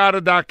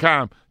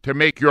theborgata.com to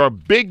make your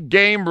big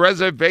game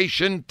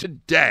reservation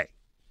today.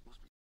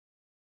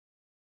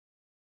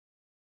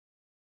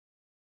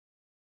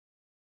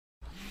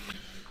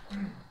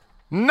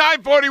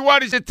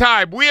 9:41 is the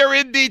time. We are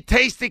in the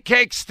Tasty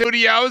Cake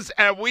studios,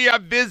 and we are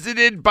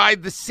visited by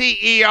the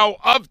CEO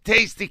of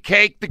Tasty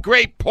Cake, the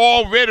great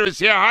Paul Ritter is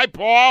here. Hi,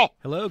 Paul.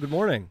 Hello, good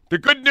morning. The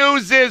good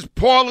news is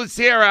Paul is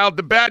here, Al.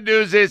 The bad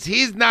news is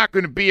he's not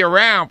going to be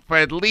around for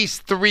at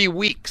least 3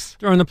 weeks.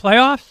 During the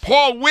playoffs?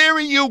 Paul, where are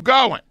you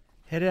going?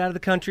 Headed out of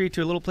the country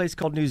to a little place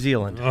called New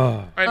Zealand.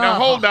 All right, now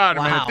hold on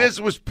a minute. This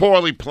was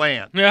poorly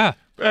planned. Yeah.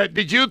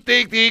 Did you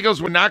think the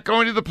Eagles were not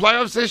going to the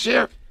playoffs this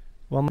year?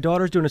 Well, my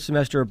daughter's doing a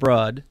semester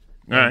abroad.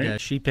 All right.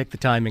 And, she picked the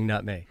timing,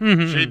 not me.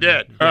 She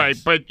did. All right,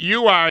 but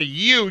you are a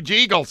huge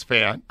Eagles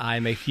fan.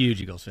 I'm a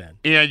huge Eagles fan.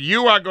 And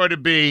you are going to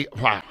be,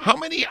 how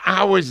many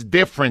hours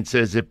difference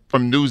is it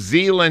from New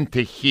Zealand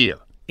to here?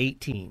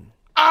 18.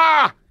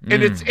 And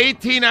it's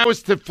 18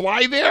 hours to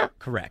fly there?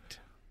 Correct.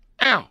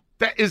 Al,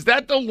 is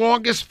that the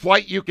longest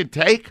flight you can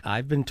take?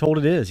 I've been told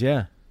it is,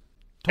 yeah.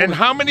 And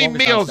how many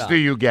meals do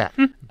you get?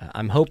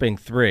 I'm hoping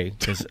 3,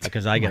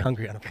 because I get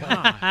hungry on a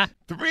flight.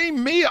 3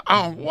 meals?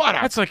 Oh, what?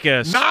 That's like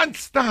a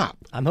nonstop.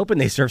 I'm hoping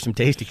they serve some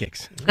Tasty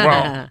Cakes.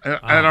 Well,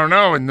 I don't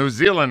know. In New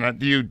Zealand,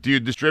 do you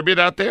distribute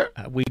out there?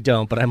 We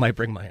don't, but I might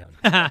bring my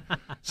own.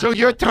 So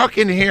you're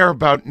talking here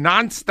about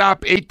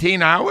nonstop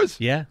 18 hours?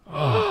 Yeah.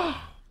 Oh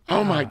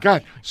my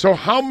God. So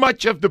how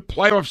much of the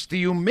playoffs do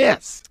you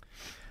miss?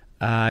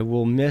 I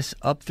will miss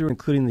up through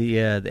including the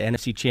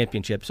NFC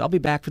Championships. I'll be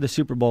back for the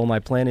Super Bowl. My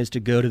plan is to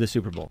go to the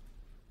Super Bowl.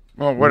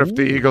 Well, what if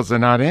the Eagles are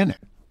not in it?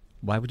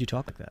 Why would you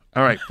talk like that?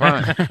 All right,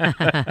 fine.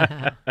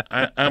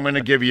 I'm going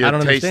to give you a taste. I don't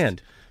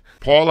understand.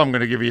 Paul, I'm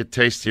going to give you a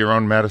taste of your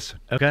own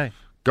medicine. Okay.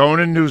 Going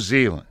to New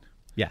Zealand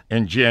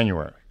in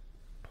January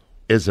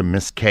is a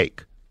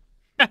mistake.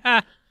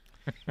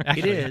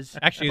 It is.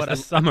 Actually, it's the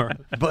summer.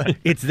 But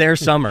it's their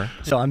summer,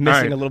 so I'm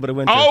missing a little bit of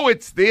winter. Oh,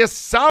 it's their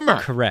summer.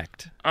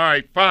 Correct. All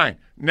right, fine.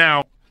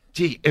 Now,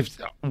 when are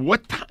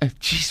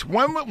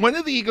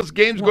the Eagles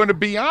games going to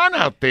be on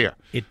out there?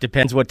 It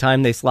depends what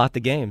time they slot the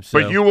games. So.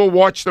 But you will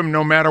watch them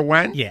no matter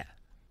when? Yeah.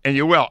 And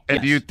you will.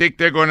 And do you think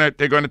they're going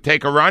to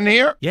take a run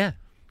here? Yeah.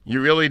 You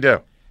really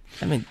do.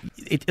 I mean,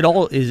 it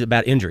all is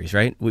about injuries,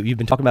 right? You've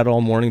been talking about it all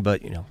morning,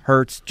 but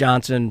Hurts,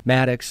 Johnson,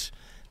 Maddox,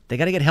 they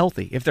got to get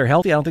healthy. If they're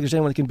healthy, I don't think there's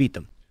anyone that can beat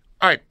them.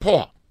 All right,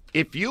 Paul,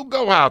 if you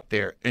go out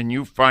there and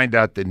you find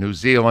out that New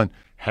Zealand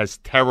has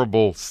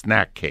terrible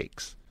snack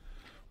cakes,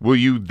 will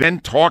you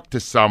then talk to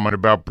someone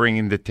about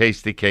bringing the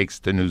Tasty Cakes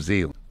to New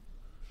Zealand?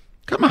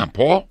 Come on,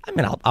 Paul. I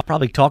mean, I'll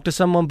probably talk to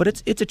someone, but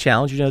it's a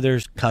challenge.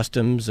 There's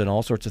customs and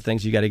all sorts of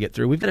things you got to get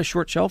through. We've got a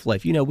short shelf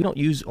life. We don't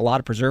use a lot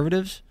of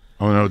preservatives.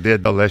 Oh, no, they're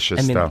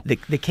delicious, though.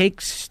 The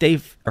cakes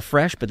are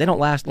fresh, but they don't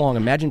last long.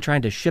 Imagine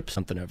trying to ship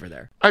something over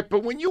there. All right,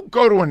 but when you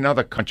go to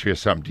another country or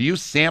something, do you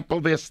sample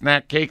their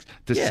snack cakes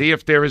to see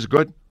if they're as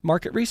good?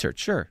 Market research,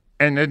 sure.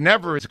 And they're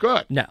never as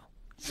good? No.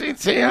 See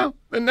how?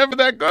 They're never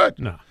that good.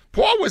 No.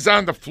 Paul was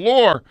on the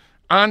floor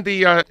on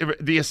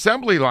the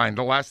assembly line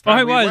the last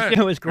time we went.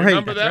 It was great.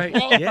 Remember that, right.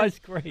 Paul? Yeah, it was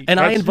great. And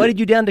I invited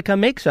you down to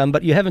come make some,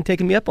 but you haven't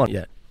taken me up on it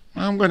yet.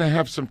 I'm going to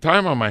have some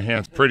time on my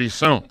hands pretty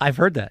soon. I've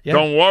heard that. Yeah.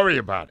 Don't worry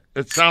about it.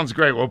 It sounds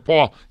great. Well,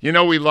 Paul,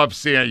 we love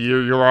seeing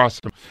you. You're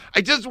awesome.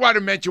 I just want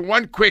to mention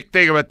one quick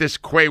thing about this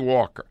Quay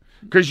Walker.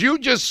 because you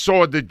just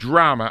saw the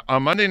drama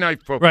on Monday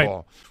Night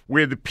Football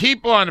where the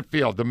people on the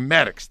field, the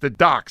medics, the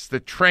docs, the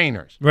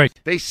trainers,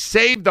 they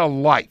saved a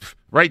life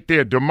right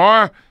there.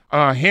 Damar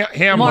Hamlin.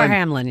 Damar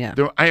Hamlin, yeah.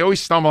 I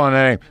always stumble on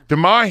that name.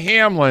 Damar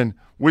Hamlin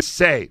was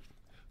saved.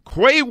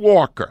 Quay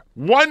Walker,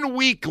 1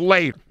 week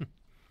later,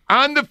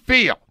 on the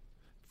field,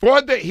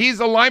 he's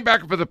a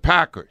linebacker for the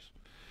Packers,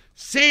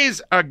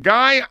 sees a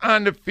guy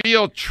on the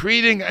field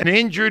treating an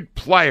injured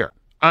player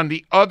on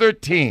the other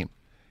team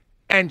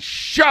and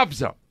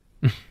shoves him.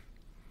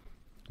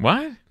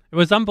 What? It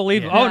was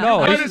unbelievable. Yeah. Oh, no.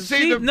 I didn't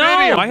see the video.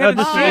 No, I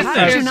haven't seen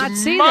How did you not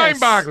see this?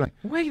 Mind-boggling.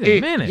 Wait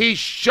a minute. He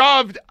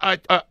shoved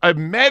a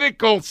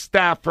medical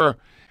staffer,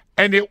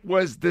 and it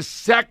was the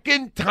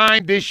second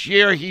time this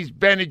year he's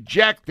been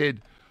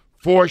ejected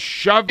for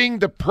shoving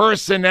the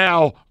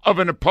personnel of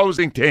an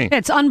opposing team.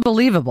 It's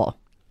unbelievable.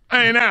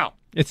 I know.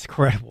 It's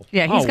incredible.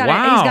 Yeah, he's got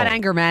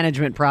anger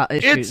management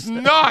issues. It's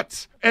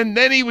nuts. And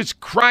then he was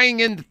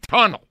crying in the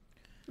tunnel.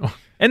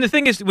 And the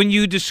thing is, when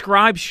you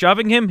describe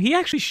shoving him, he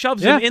actually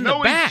shoves him in the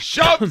back. He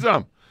shoves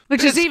him.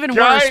 Which is even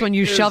worse when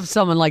you shove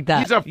someone like that.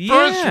 He's a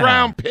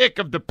first-round pick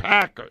of the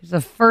Packers. He's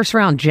a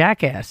first-round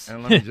jackass.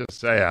 And let me just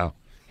say, Al,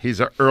 he's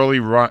an early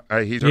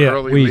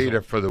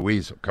leader for the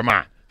Weasel. Come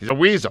on. He's a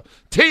Weasel.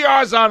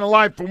 TR's on the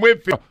line from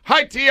Whitfield.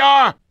 Hi,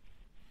 TR.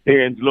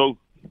 Hey, Angelo.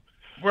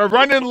 We're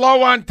running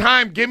low on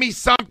time. Give me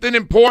something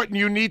important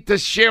you need to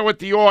share with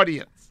the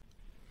audience.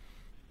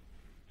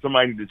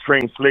 Somebody need to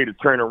train Slay to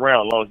turn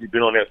around. As long as he's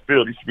been on that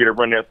field, he should be able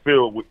to run that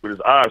field with his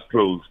eyes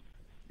closed.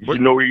 You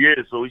should know where he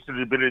is, so he should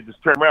have been able to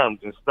just turn around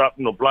and stop,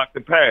 block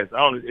the pass.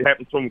 It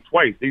happened to him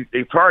twice.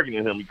 They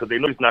targeting him because they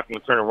know he's not going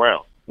to turn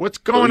around. What's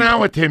going on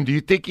with him? Do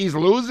you think he's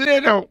losing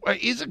it? Or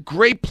he's a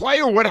great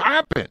player. What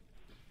happened?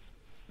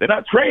 They're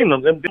not training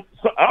him.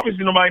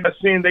 Obviously, nobody not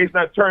seeing that he's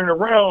not turning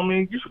around. I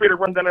mean, you should be able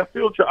to run down that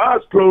field with your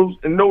eyes closed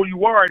and know where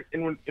you are,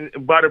 and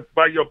by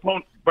your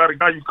opponent, by the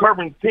guy you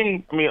covering the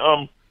team.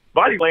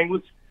 Body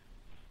language.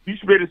 You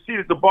should be able to see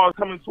that the ball is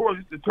coming towards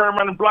you to turn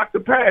around and block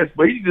the pass,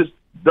 but he just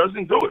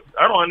doesn't do it.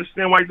 I don't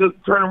understand why he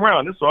doesn't turn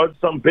around. This is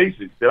something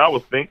basic that I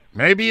would think.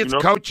 Maybe it's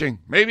coaching.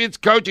 Maybe it's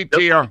coaching,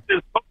 TR.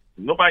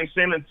 Nobody's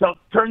saying that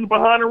turn your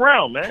behind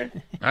around,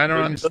 man. I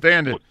don't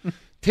understand it.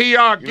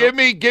 TR, give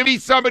me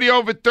somebody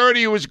over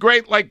 30 who was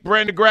great like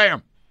Brandon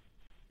Graham.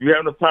 You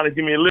have enough time to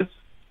give me a list?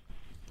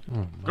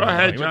 Go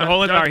ahead, John.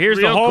 All right, here's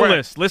the whole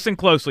list. Listen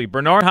closely.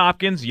 Bernard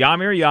Hopkins,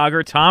 Yamir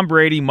Yager, Tom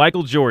Brady,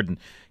 Michael Jordan,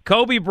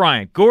 Kobe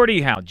Bryant,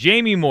 Gordie Howe,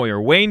 Jamie Moyer,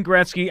 Wayne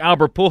Gretzky,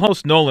 Albert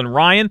Pujols, Nolan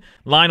Ryan,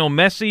 Lionel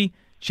Messi,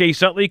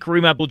 Chase Utley,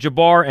 Kareem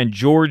Abdul-Jabbar, and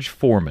George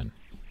Foreman.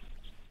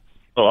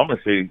 Oh, I'm going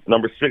to say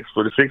number 6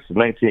 for the Sixers,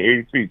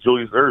 1983,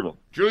 Julius Erving.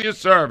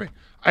 Julius Erving.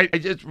 I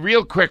just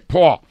real quick,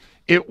 Paul.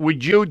 Do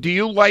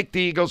you like the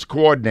Eagles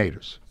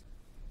coordinators?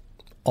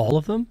 All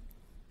of them?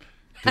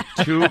 The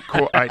two.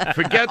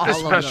 Forget the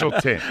special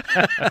team.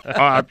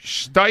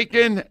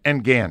 Steichen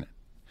and Gannon.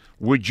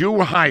 Would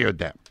you hire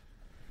them?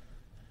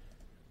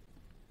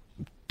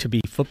 To be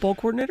football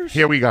coordinators?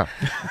 Here we go.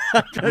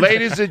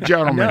 Ladies and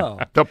gentlemen,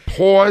 the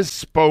pause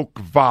spoke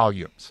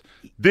volumes.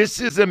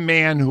 This is a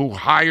man who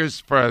hires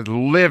for a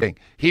living.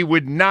 He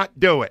would not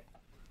do it.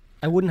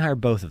 I wouldn't hire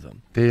both of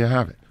them. There you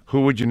have it.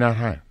 Who would you not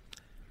hire?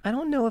 I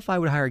don't know if I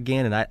would hire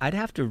Gannon. I'd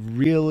have to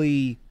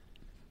really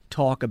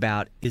talk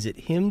about, is it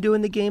him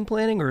doing the game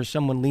planning or is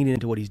someone leaning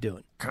into what he's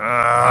doing?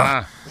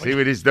 See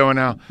what he's doing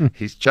now?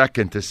 He's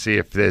checking to see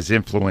if there's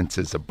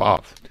influences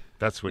above.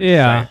 That's what he's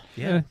saying.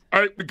 Yeah.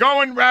 All right,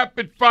 going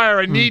rapid fire.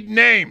 I need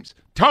names.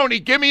 Tony,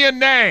 give me a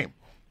name.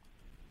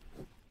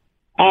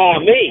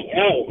 Me?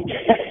 Oh.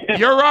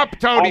 You're up,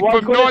 Tony,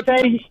 from North.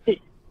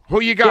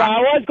 Who you got? Yeah, I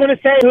was going to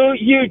say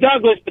Hugh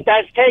Douglas, but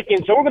that's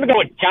taken, so we're going to go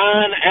with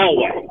John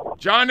Elway.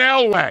 John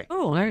Elway.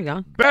 Oh, there you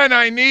go. Ben,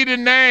 I need a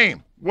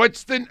name.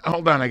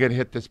 Hold on, I got to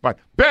hit this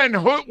button. Ben,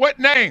 what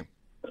name?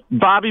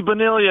 Bobby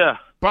Bonilla.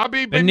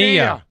 Bobby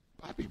Bonilla.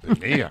 Bobby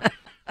Bonilla.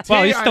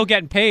 Well, he's still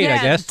getting paid,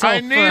 I guess. I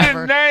need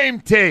a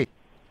name, T.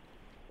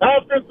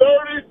 After 30,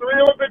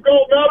 3 Olympic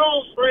gold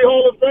medals, 3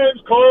 Hall of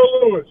Fames,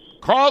 Carl Lewis.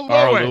 Carl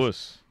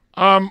Lewis.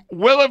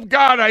 Will of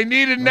God, I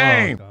need a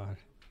name.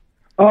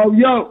 Oh,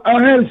 yo,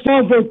 I had a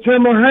song for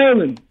Tim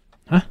O'Hanlon.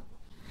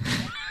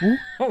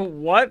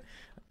 What?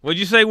 What'd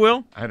you say,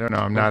 Will? I don't know.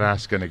 I'm not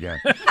asking again.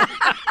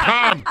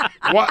 Tom,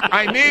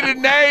 I need a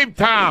name,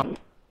 Tom.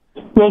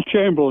 Will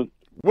Chamberlain.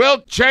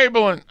 Will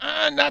Chamberlain.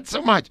 Not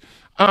so much.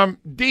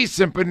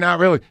 Decent, but not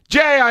really.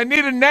 Jay, I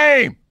need a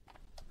name.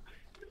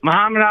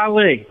 Muhammad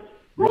Ali.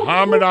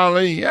 Muhammad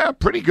Ali. Yeah,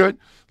 pretty good.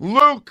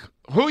 Luke,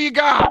 who you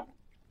got?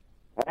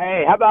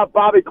 Hey, how about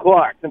Bobby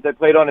Clark, since I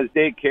played on his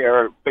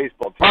daycare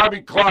baseball team?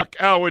 Bobby Clark,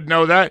 Al would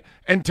know that.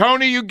 And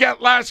Tony, you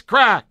get last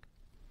crack.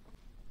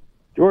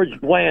 George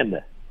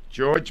Blanda.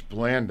 George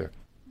Blanda.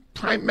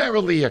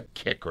 Primarily a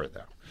kicker,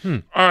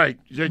 though. All right,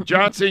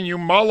 Johnson, you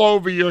mull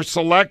over your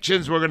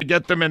selections. We're going to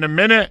get them in a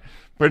minute.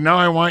 But now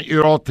I want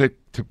you all to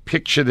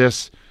picture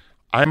this.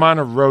 I'm on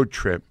a road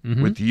trip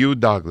with you,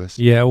 Douglas.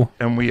 Yeah.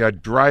 And we are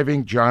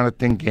driving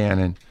Jonathan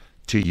Gannon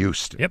to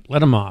Houston. Yep,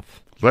 let him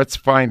off. Let's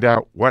find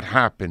out what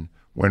happened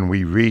when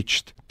we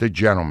reached the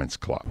Gentlemen's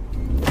Club.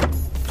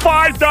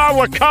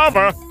 $5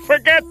 cover?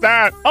 Forget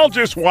that. I'll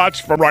just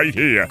watch from right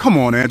here. Come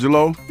on,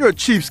 Angelo. You're a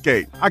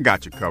cheapskate. I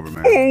got you covered,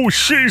 man. Oh,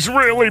 she's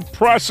really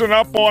pressing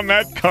up on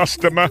that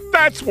customer.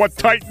 That's what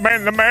tight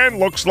man-to-man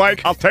looks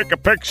like. I'll take a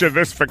picture of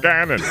this for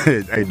Gannon.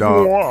 Hey,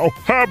 dog. Whoa,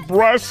 her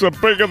breasts are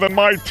bigger than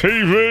my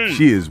TV.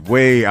 She is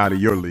way out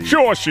of your league.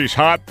 Sure, she's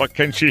hot, but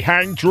can she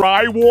hang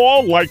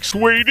drywall like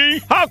Sweetie?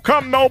 How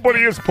come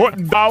nobody is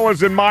putting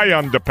dollars in my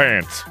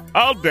underpants?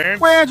 I'll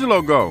dance. Where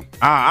Angelo go?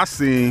 I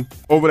see him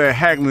over there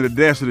haggling the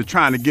dancer to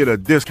trying to get a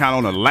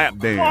discount on a lap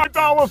dance.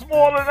 $5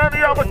 more than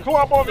any other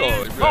club on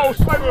the East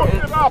Coast. I looked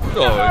it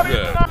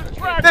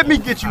up. Let me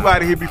get you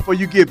out of here before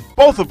you get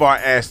both of our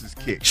asses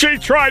kicked. She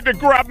tried to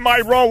grab my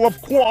roll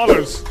of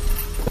quarters.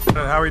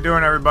 How we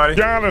doing, everybody?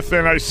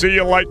 Jonathan, I see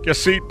you like your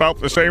seatbelt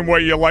the same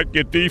way you like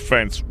your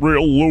defense,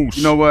 real loose.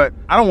 You know what?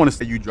 I don't want to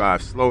say you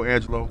drive slow,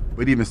 Angelo,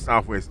 but even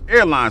Southwest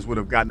Airlines would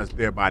have gotten us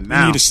there by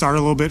now. You need to start a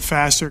little bit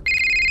faster.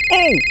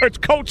 Oh, it's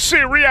Coach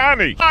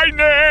Sirianni. Hi,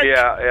 Nick.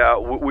 Yeah.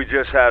 We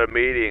just had a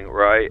meeting,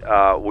 right?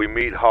 We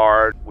meet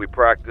hard. We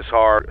practice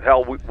hard.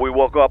 Hell, we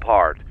woke up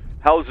hard.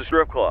 How was the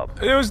strip club?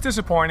 It was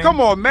disappointing.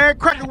 Come on, man.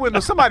 Crack the window.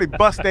 Somebody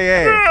bust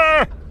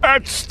their ass.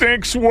 That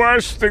stinks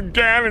worse than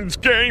Gannon's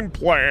game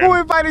plan. Who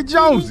invited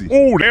Jonesy?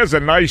 Oh, there's a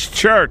nice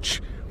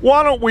church.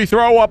 Why don't we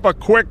throw up a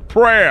quick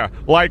prayer,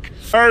 like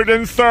 3rd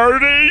and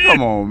 30?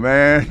 Come on,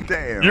 man.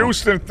 Damn.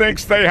 Houston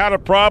thinks they had a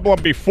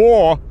problem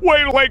before.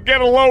 Wait till they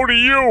get a load of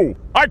you.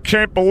 I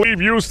can't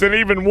believe Houston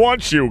even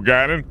wants you,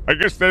 Gannon. I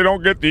guess they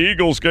don't get the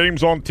Eagles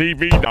games on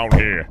TV down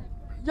here.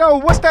 Yo,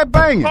 what's that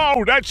banging?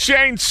 Oh, that's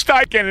Shane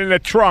Steichen in the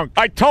trunk.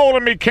 I told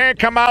him he can't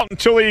come out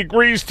until he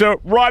agrees to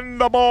run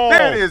the ball.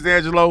 There it is,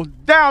 Angelo.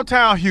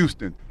 Downtown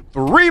Houston.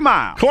 3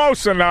 miles.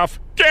 Close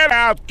enough. Get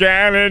out,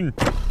 Gannon.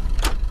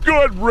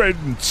 Good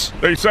riddance.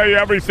 They say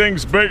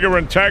everything's bigger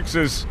in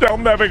Texas. They'll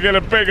never get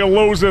a bigger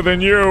loser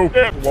than you.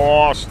 Get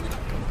lost.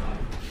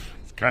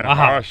 It's kind of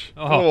harsh.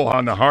 A little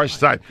on the harsh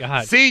side.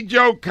 God. See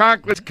Joe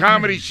Conklin's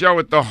comedy show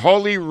at the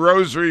Holy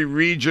Rosary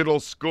Regional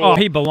School. Oh,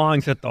 he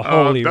belongs at the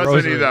Holy doesn't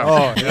Rosary. he, though?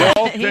 Oh, yeah.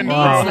 Walton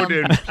Road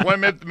in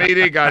Plymouth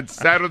meeting on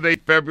Saturday,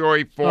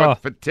 February 4th.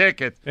 For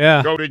tickets,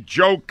 go to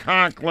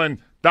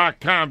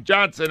joeconklin.com.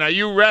 Johnson, are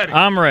you ready?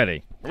 I'm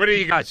ready. What do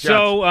you got, Johnson?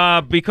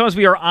 So, because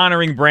we are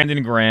honoring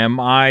Brandon Graham,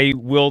 I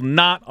will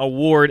not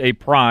award a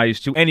prize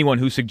to anyone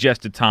who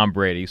suggested Tom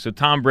Brady. So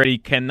Tom Brady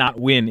cannot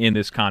win in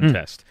this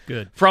contest.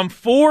 Good. From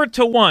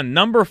 4-1,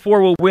 number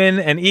 4 will win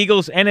an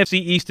Eagles NFC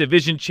East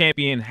Division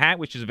Champion hat,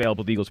 which is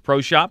available at the Eagles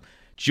Pro Shop,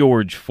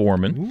 George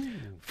Foreman. Ooh.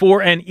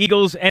 For an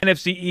Eagles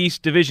NFC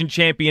East Division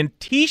Champion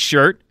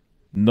T-shirt,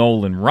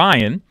 Nolan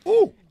Ryan.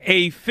 Ooh.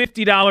 A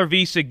 $50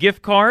 Visa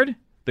gift card,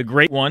 the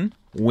great one,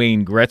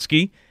 Wayne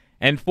Gretzky.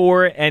 And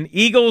for an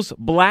Eagles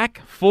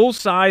black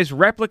full-size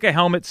replica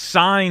helmet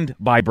signed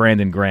by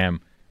Brandon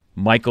Graham,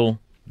 Michael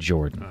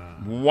Jordan.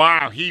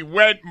 Wow, he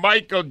went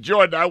Michael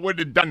Jordan. I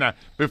wouldn't have done that.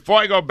 Before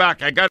I go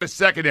back, I got a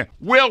second here.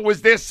 Will,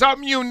 was there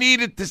something you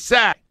needed to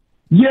say?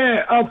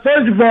 Yeah,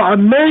 first of all, I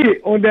made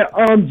it on that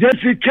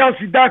Jesse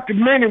Kelsey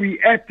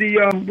documentary at the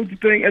at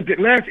the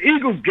last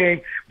Eagles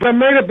game. But I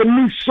made up a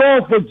new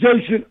song for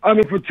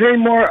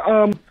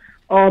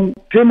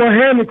Tamar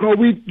Hamlin called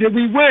 "Did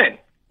We Win?"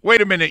 Wait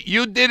a minute.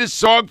 You did a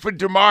song for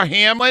Damar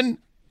Hamlin?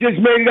 Just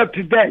made it up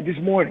today, this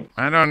morning.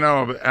 I don't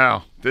know,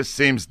 Al. This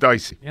seems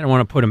dicey. You don't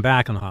want to put him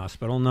back in the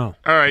hospital, no.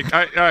 All right.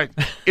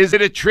 Is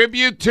it a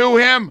tribute to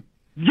him?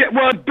 Yeah,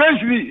 well,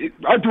 basically,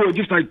 I do it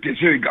just like this.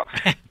 Here you go.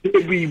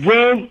 Did we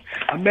win?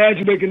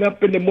 Imagine waking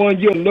up in the morning,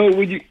 you don't know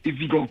if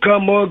you're going to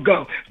come or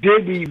go.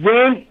 Did we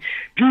win?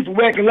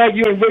 People acting like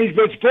you ain't raised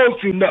but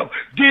supposed to know.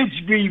 Did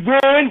we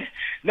win?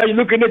 Now you're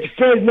looking at your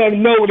friends now to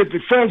know if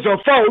your friends are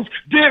foes.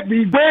 Did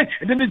we win?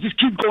 And then it just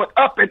keeps going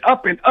up and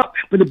up and up.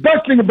 But the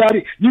best thing about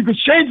it, you can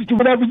change it to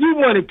whatever you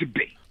want it to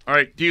be. All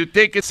right. Do you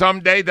think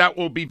someday that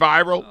will be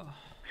viral?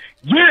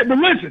 Yeah, but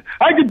listen,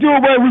 I can do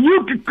it wherever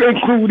you can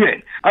include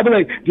in. I'll be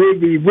like,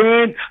 did we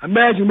win?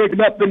 Imagine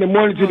waking up in the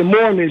morning to the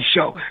morning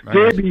show.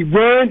 Did we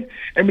win?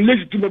 And we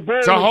listen to the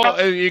bird.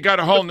 You got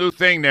a whole new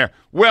thing there.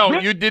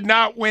 Well, you did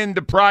not win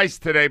the prize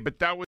today, but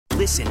that was...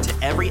 Listen to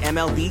every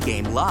MLB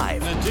game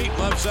live. In the deep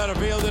left center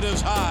field, it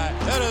is high,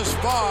 it is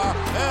far,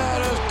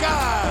 it is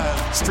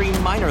gone. Stream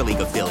minor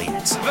league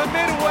affiliates. The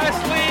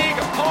Midwest League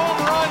home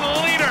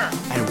run leader.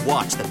 And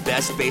watch the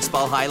best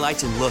baseball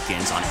highlights and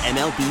look-ins on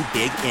MLB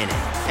Big Inning.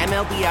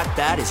 MLB At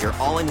Bat is your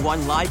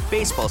all-in-one live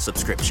baseball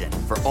subscription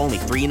for only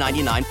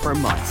 $3.99 per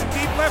month.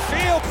 Deep left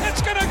field,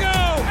 it's gonna go.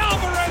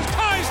 Alvarez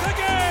ties the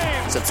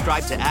game.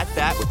 Subscribe to At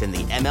Bat within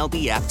the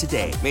MLB app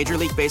today. Major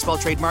League Baseball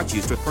trademarks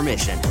used with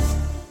permission.